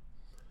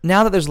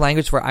 now that there's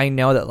language where I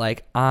know that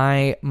like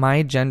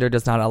my gender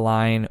does not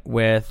align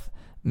with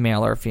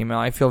male or female,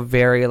 I feel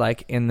very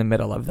like in the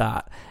middle of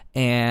that.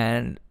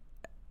 And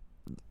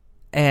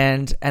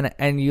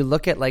you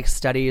look at like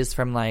studies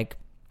from like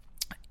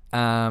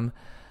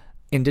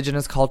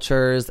indigenous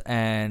cultures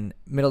and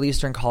Middle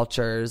Eastern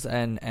cultures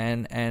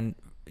and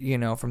you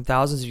know, from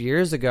thousands of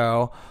years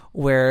ago,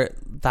 where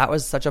that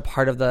was such a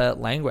part of the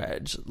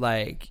language,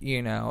 like,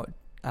 you know,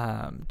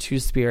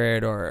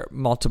 two-spirit or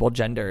multiple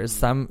genders.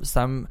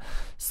 Some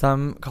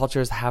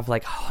cultures have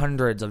like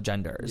hundreds of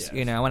genders,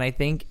 you know. And I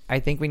think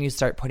when you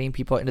start putting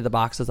people into the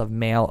boxes of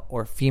male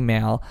or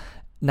female,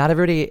 not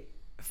everybody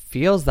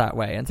feels that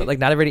way, and so like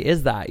not everybody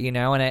is that, you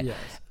know. And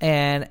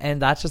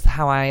and that's just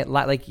how I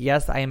like.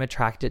 Yes, I am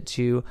attracted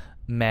to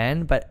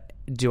men, but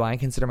do I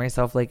consider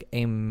myself like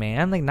a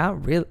man? Like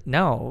not really.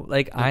 No,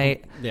 like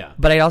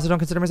but I also don't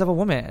consider myself a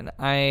woman.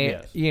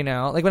 You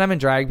know, like when I'm in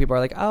drag, people are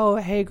like, oh,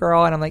 hey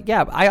girl. And I'm like,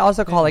 yeah, but I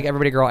also call like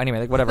everybody girl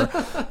anyway, like whatever.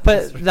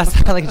 But that's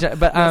not like,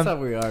 but that's how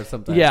we are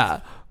sometimes. Yeah.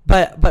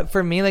 But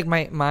for me, like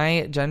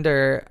my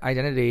gender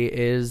identity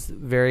is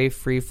very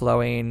free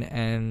flowing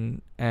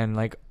and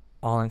like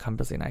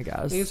all-encompassing, I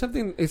guess. It's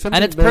something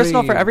and it's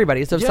personal for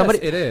everybody. So if somebody,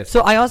 it is.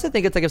 So I also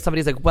think it's like if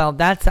somebody's like, well,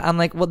 I'm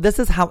like, well, this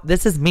is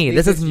me.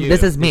 This is me.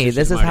 This is me.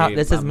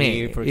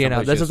 You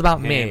know, this is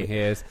about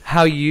me.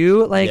 How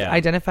you like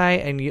identify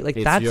and you like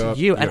that's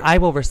you, and I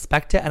will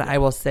respect it, and I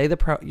will say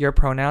your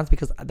pronouns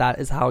because that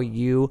is how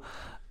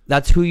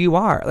that's who you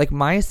are. Like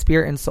my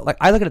spirit and soul. Like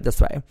I look at it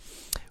this way: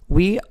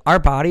 our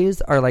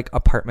bodies are like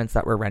apartments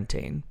that we're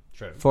renting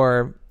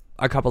for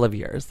a couple of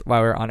years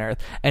while we're on Earth,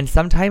 and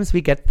sometimes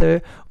our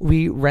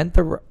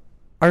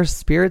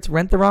spirits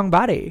rent the wrong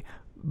body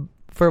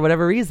for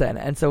whatever reason,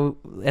 and so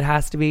it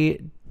has to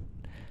be.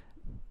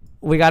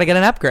 We got to get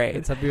an upgrade.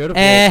 It's a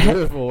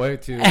beautiful way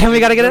to. And we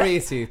got to get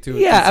easy to.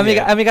 Yeah, and we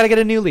got to get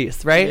a new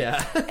lease, right?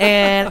 Yeah.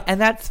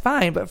 and that's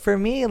fine, but for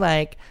me,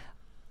 like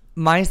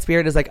my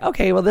spirit is like,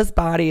 okay, well, this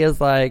body is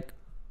like.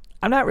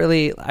 I don't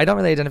really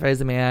identify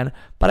as a man,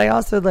 but I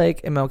also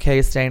like am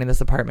okay staying in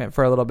this apartment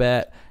for a little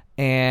bit.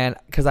 And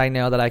because I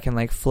know that I can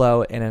like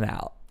flow in and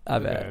out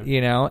of it,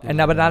 you know, and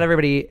but not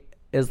everybody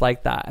is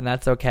like that, and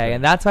that's okay.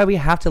 And that's why we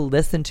have to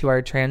listen to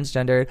our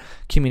transgender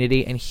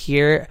community and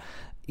hear,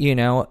 you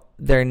know,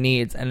 their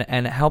needs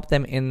and help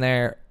them in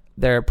their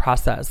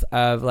process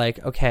of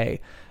like, okay,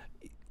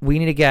 we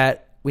need to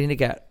get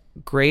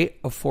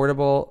great,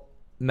 affordable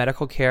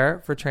medical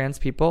care for trans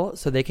people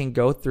so they can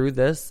go through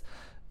this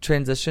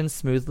transition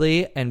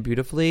smoothly and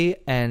beautifully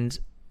and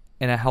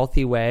in a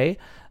healthy way.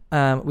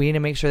 We need to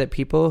make sure that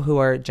people who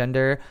are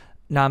gender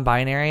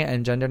non-binary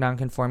and gender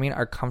non-conforming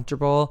are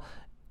comfortable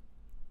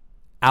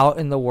out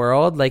in the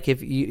world. Like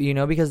if you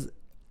know, because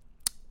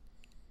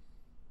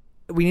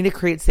we need to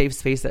create safe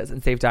spaces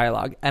and safe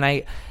dialogue. And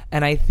I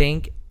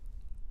think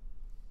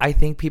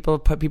people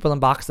put people in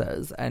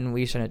boxes, and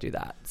we shouldn't do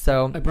that.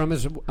 So I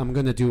promise I'm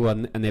gonna do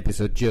an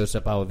episode just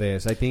about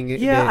this. I think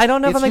I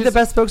don't know if I'm like the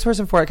best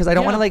spokesperson for it because I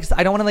don't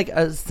want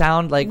to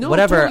sound like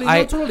whatever.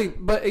 Totally,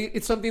 but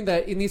it's something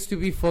that it needs to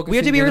be focused. We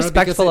have to be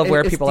respectful of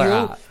where people are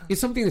at. It's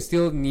something that's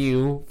still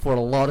new for a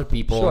lot of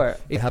people. Sure,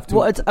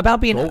 it's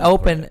about being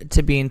open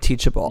to being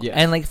teachable. Yeah.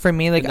 And like for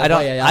me, like I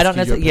don't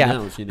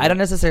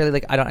necessarily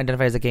like I don't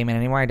identify as a gay man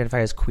anymore. I identify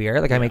as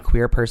queer. Like I'm a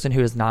queer person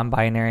who is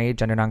non-binary,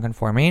 gender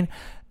non-conforming.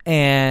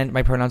 And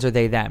my pronouns are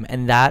they, them.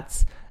 And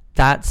that's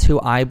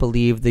who I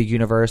believe the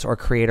universe or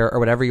creator or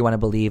whatever you want to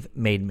believe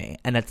made me.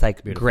 And it's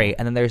like great.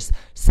 And then there's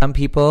some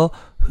people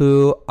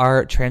who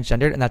are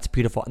transgendered, and that's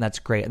beautiful and that's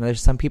great. And there's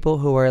some people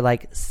who are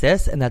like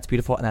cis, and that's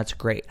beautiful and that's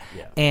great.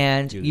 Yeah.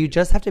 And you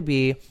just have to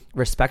be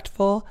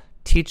respectful,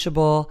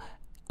 teachable,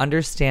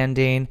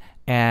 understanding,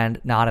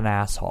 and not an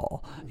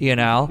asshole, you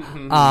know?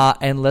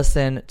 And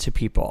listen to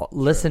people.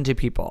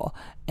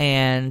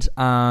 And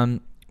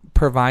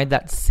provide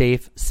that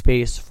safe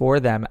space for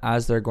them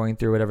as they're going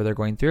through whatever they're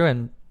going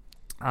through.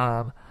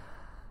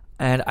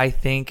 And I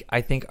think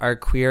our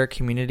queer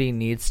community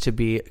needs to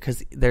be,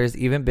 because there's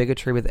even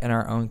bigotry within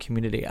our own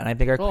community, and I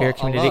think our queer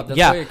community,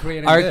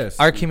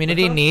 our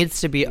community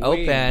needs to be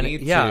open.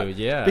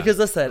 Because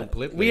listen,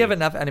 we have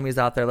enough enemies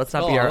out there. Let's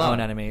not be our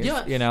own enemies.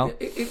 Yeah, you know,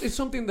 it's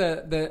something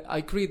that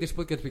I create this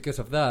podcast because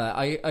of that.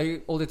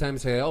 I all the time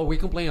say, we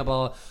complain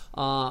about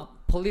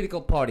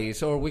political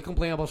parties, or we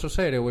complain about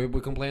society, we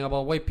complain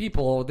about white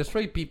people or the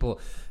straight people.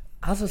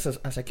 us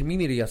as a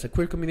community, as a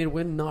queer community,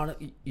 we're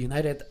not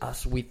united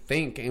as we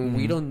think, and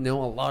we don't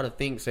know a lot of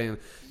things.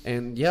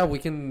 And yeah, we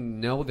can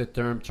know the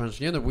term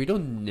transgender. We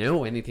don't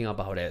know anything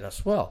about it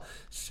as well.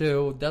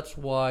 So that's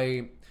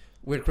why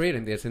we're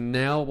creating this. And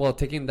now, well,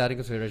 taking that in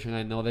consideration,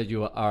 I know that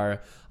you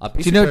are a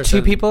busy Do you know person.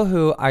 two people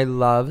who I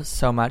love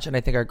so much and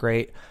I think are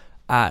great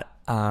at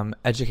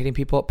educating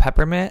people?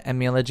 Peppermint and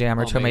Mila Jam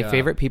are two of my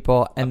favorite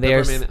people, and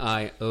they're Peppermint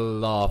I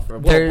love.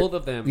 Well, both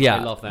of them, yeah, I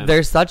love them.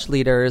 They're such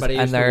leaders, But I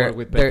used and to they're work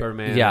with they're-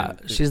 Peppermint, yeah,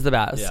 and she's the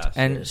best, yeah,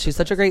 and she's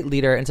such a great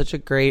leader and such a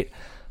great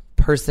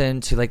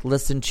person to like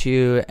listen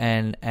to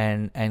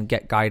and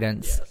get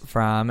guidance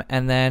from.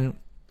 And then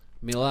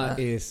Mila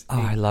is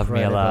I love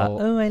Mila.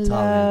 incredible, Oh, I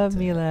love talented.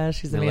 Mila.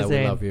 She's Mila,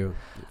 amazing. we love you.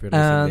 If you're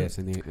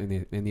listening to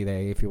this any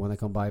day, if you want to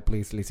come by,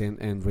 please listen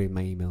and read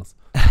my emails.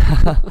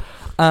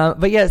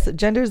 But yes,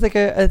 gender is like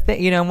a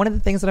thing. You know, one of the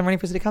things that I'm running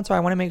for city council,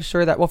 I want to make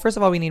sure that, well, first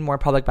of all, we need more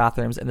public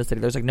bathrooms in the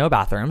city. There's like no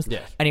bathrooms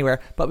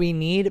anywhere, but we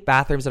need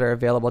bathrooms that are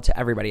available to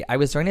everybody. I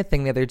was doing a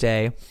thing the other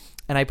day,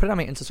 and I put it on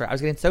my Insta story. I was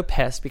getting so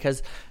pissed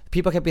because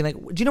people kept being like,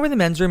 do you know where the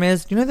men's room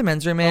is? Do you know where the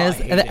men's room is?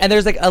 And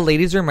there's like a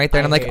ladies' room right there.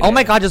 And I'm like, oh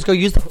my God, just go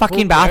use the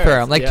fucking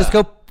bathroom. Like, just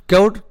go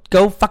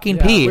fucking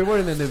pee. We were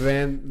in an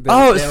event the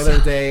other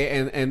day,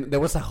 and there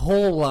was a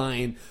whole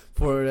line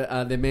for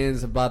the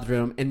men's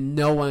bathroom and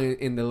no one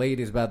in the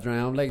ladies'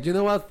 bathroom. I'm like, you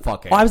know what?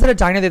 Fuck it. Well, I was at a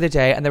diner the other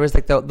day, and there was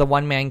like the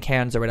one man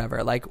cans or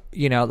whatever, like,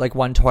 you know, like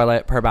one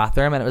toilet per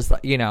bathroom, and it was,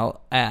 you know,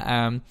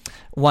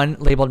 one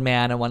labeled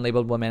man and one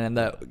labeled woman, and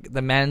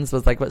the men's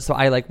was like, so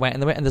I like went,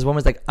 and this woman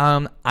was like,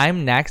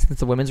 I'm next.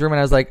 It's a women's room, and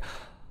I was like,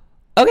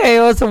 okay,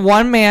 well, it's a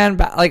one man,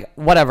 like,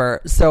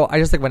 whatever. So I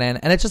just like went in,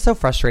 and it's just so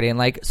frustrating.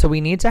 Like, so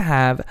we need to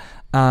have,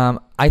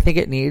 I think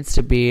it needs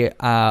to be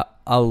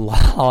a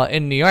law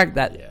in New York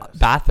that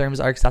bathrooms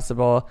are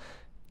accessible,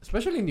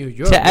 especially in New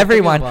York, to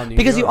everyone,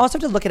 because you York. also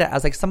have to look at it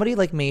as like somebody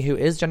like me who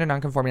is gender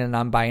nonconforming and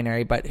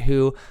non-binary, but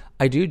who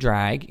I do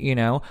drag, you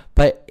know,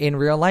 but in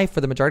real life,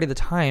 for the majority of the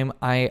time,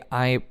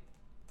 I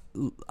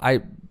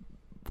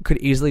could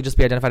easily just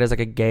be identified as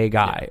like a gay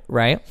guy,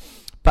 right?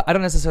 But I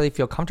don't necessarily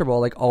feel comfortable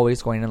like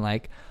always going in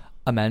like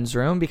a men's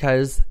room,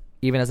 because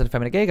even as an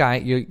effeminate gay guy,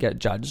 you get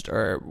judged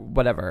or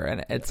whatever,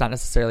 and it's not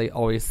necessarily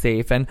always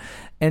safe. And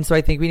so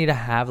I think we need to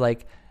have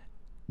like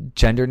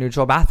gender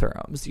neutral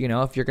bathrooms. You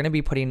know, if you're going to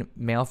be putting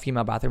male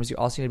female bathrooms, you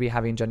also need to be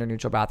having gender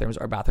neutral bathrooms,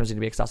 or bathrooms need to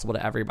be accessible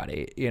to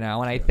everybody. You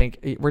know, and I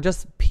think we're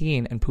just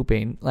peeing and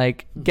pooping.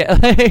 Like,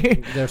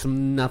 there's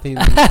nothing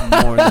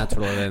more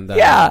natural than that.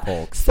 Yeah.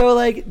 Folks. So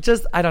like,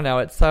 just I don't know.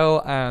 It's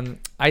so.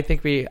 I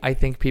think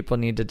people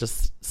need to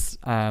just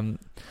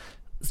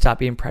stop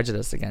being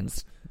prejudiced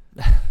against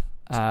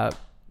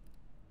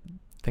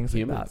things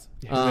like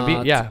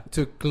that.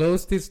 To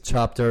close this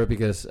chapter,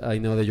 because I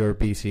know that you're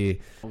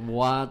busy,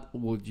 what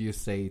would you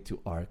say to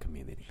our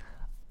community?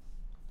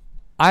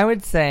 I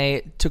would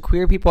say to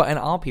queer people and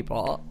all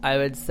people, I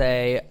would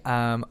say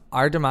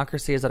our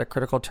democracy is at a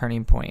critical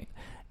turning point,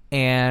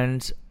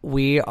 and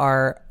we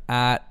are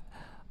at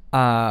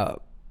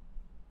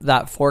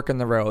that fork in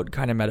the road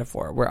kind of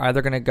metaphor. We're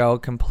either going to go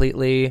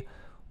completely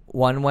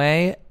one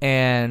way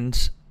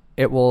and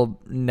it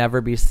will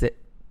never be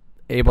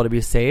able to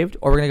be saved,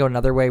 or we're going to go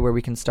another way where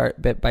we can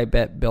start bit by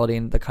bit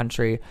building the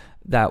country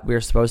that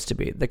we're supposed to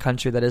be, the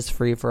country that is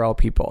free for all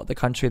people, the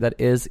country that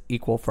is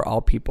equal for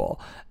all people,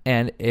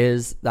 and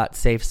is that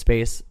safe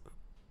space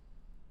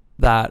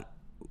that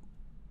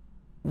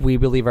we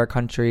believe our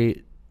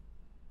country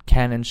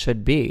can and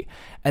should be.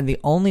 And the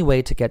only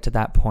way to get to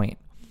that point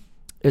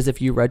is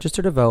if you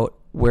register to vote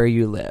where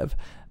you live.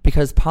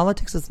 Because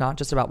politics is not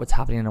just about what's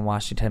happening in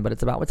Washington, but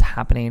it's about what's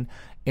happening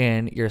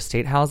in your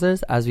state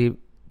houses, as we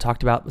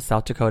talked about with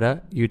South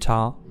Dakota,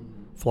 Utah,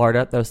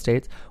 Florida, those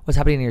states. What's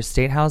happening in your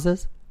state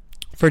houses.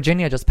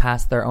 Virginia just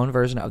passed their own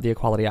version of the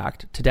Equality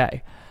Act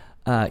today.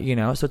 You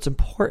know, so it's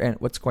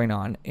important what's going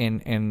on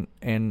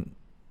in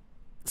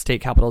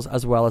state capitals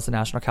as well as the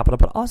national capital,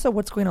 but also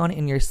what's going on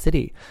in your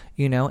city.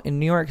 You know, in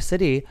New York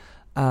City,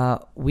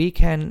 we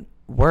can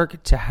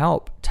work to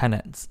help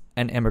tenants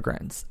and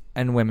immigrants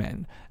and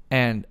women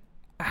and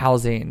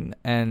housing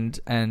and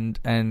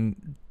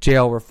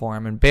jail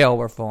reform and bail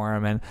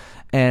reform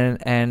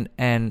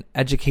and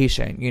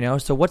education, you know.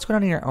 So what's going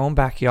on in your own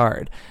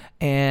backyard?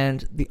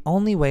 And the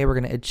only way we're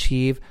going to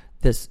achieve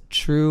this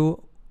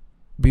true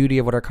beauty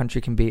of what our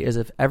country can be is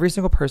if every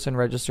single person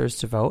registers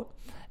to vote,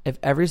 if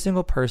every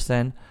single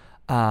person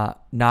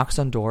knocks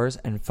on doors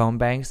and phone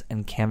banks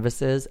and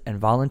canvasses and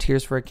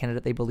volunteers for a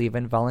candidate they believe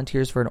in,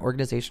 volunteers for an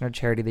organization or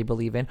charity they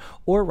believe in,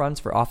 or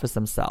runs for office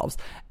themselves.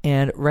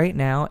 And right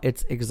now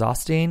it's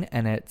exhausting,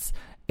 and it's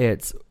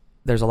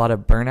there's a lot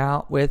of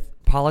burnout with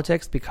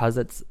politics because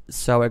it's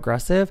so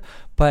aggressive.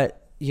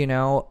 But, you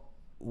know,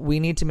 we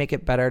need to make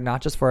it better,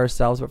 not just for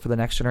ourselves, but for the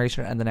next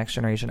generation and the next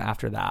generation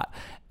after that.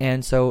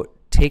 And so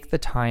take the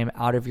time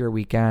out of your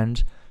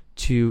weekend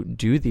to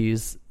do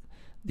these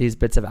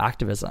bits of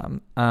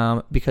activism,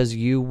 because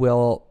you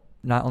will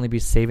not only be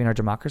saving our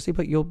democracy,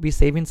 but you'll be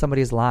saving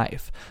somebody's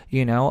life.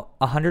 You know,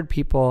 100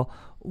 people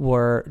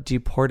were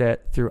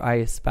deported through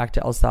ICE back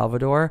to El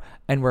Salvador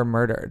and were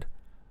murdered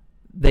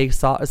they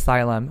sought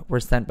asylum, were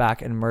sent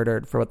back and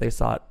murdered for what they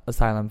sought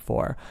asylum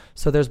for.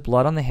 So there's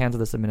blood on the hands of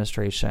this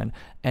administration.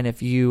 And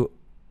if you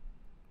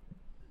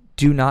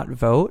do not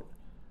vote,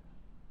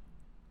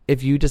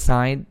 if you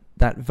decide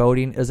that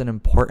voting isn't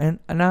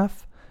important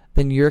enough,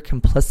 then you're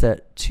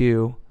complicit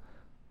to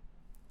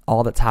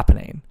all that's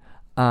happening.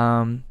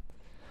 So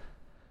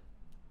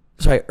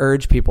I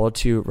urge people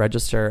to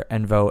register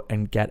and vote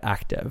and get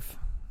active.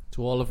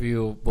 To all of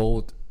you,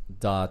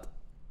 vote.org.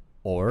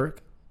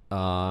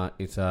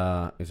 It's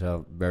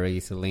a very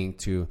easy link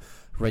to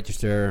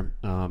register,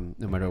 no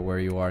matter where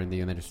you are in the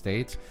United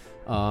States.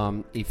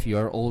 If you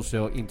are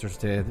also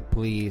interested,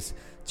 please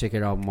check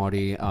out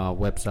Marty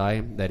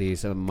website. That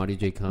is Marty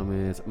J.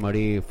 Cummins,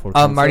 Marty for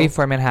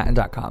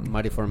MartyForManhattan.com.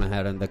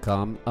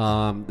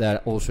 MartyForManhattan.com.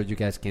 That also you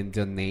guys can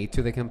donate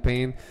to the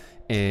campaign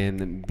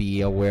and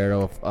be aware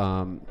of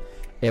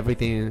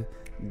everything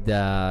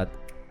that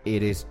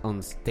it is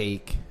on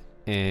stake,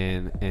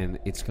 and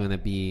it's gonna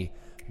be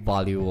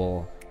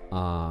valuable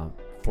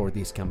for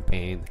this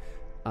campain.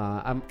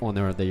 I'm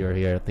honored that you're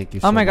here. Thank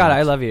you so much. Oh my God,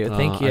 I love you.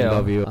 Thank you. I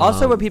love you.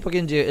 Also, what people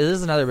can do, this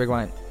is another big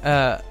one.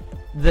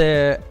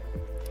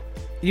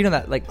 You know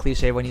that like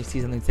cliche, when you see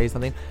something, say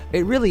something.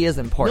 It really is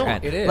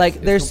important. No, it is. Like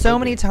It's there's so completely.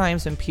 many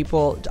times when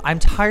people, I'm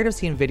tired of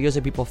seeing videos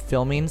of people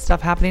filming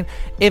stuff happening.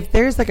 If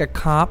there's like a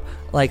cop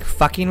like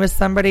fucking with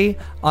somebody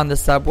on the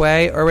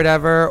subway or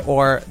whatever,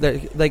 or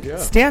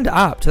stand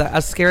up to that,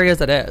 as scary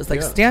as it is.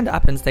 Like stand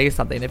up and say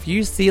something. If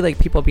you see like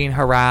people being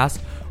harassed,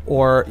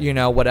 or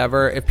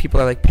whatever, if people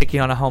are like picking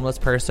on a homeless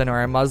person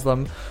or a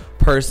Muslim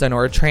person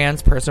or a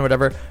trans person or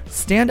whatever,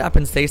 stand up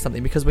and say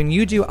something, because when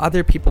you do,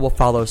 other people will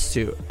follow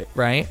suit,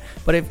 right?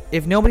 But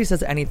if nobody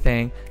says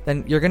anything,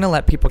 then you're going to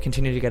let people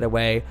continue to get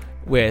away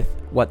with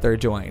what they're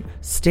doing.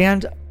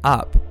 Stand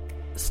up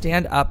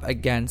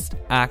against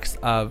acts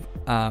of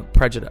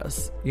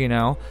prejudice.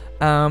 You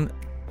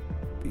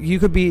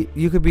could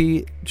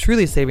be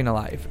truly saving a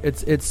life.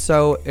 It's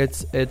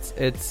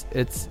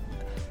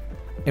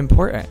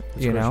important.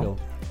 It's crucial.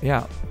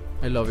 Yeah.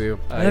 I love you.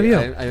 I love you.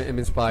 I am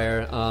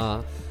inspired.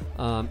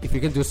 If you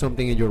can do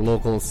something in your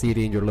local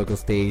city, in your local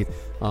state,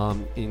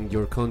 in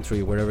your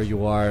country, wherever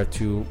you are,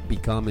 to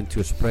become and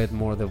to spread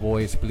more the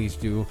voice, please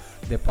do.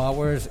 The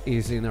power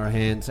is in our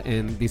hands,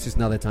 and this is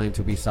not the time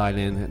to be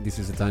silent. This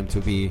is the time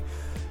to be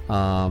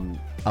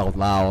out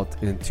loud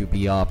and to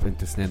be up and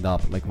to stand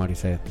up, like Marty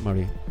said.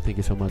 Marty, thank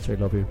you so much. I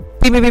love you.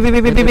 Beep, beep, beep,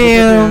 beep, beep, beep,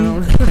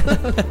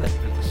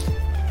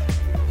 beep.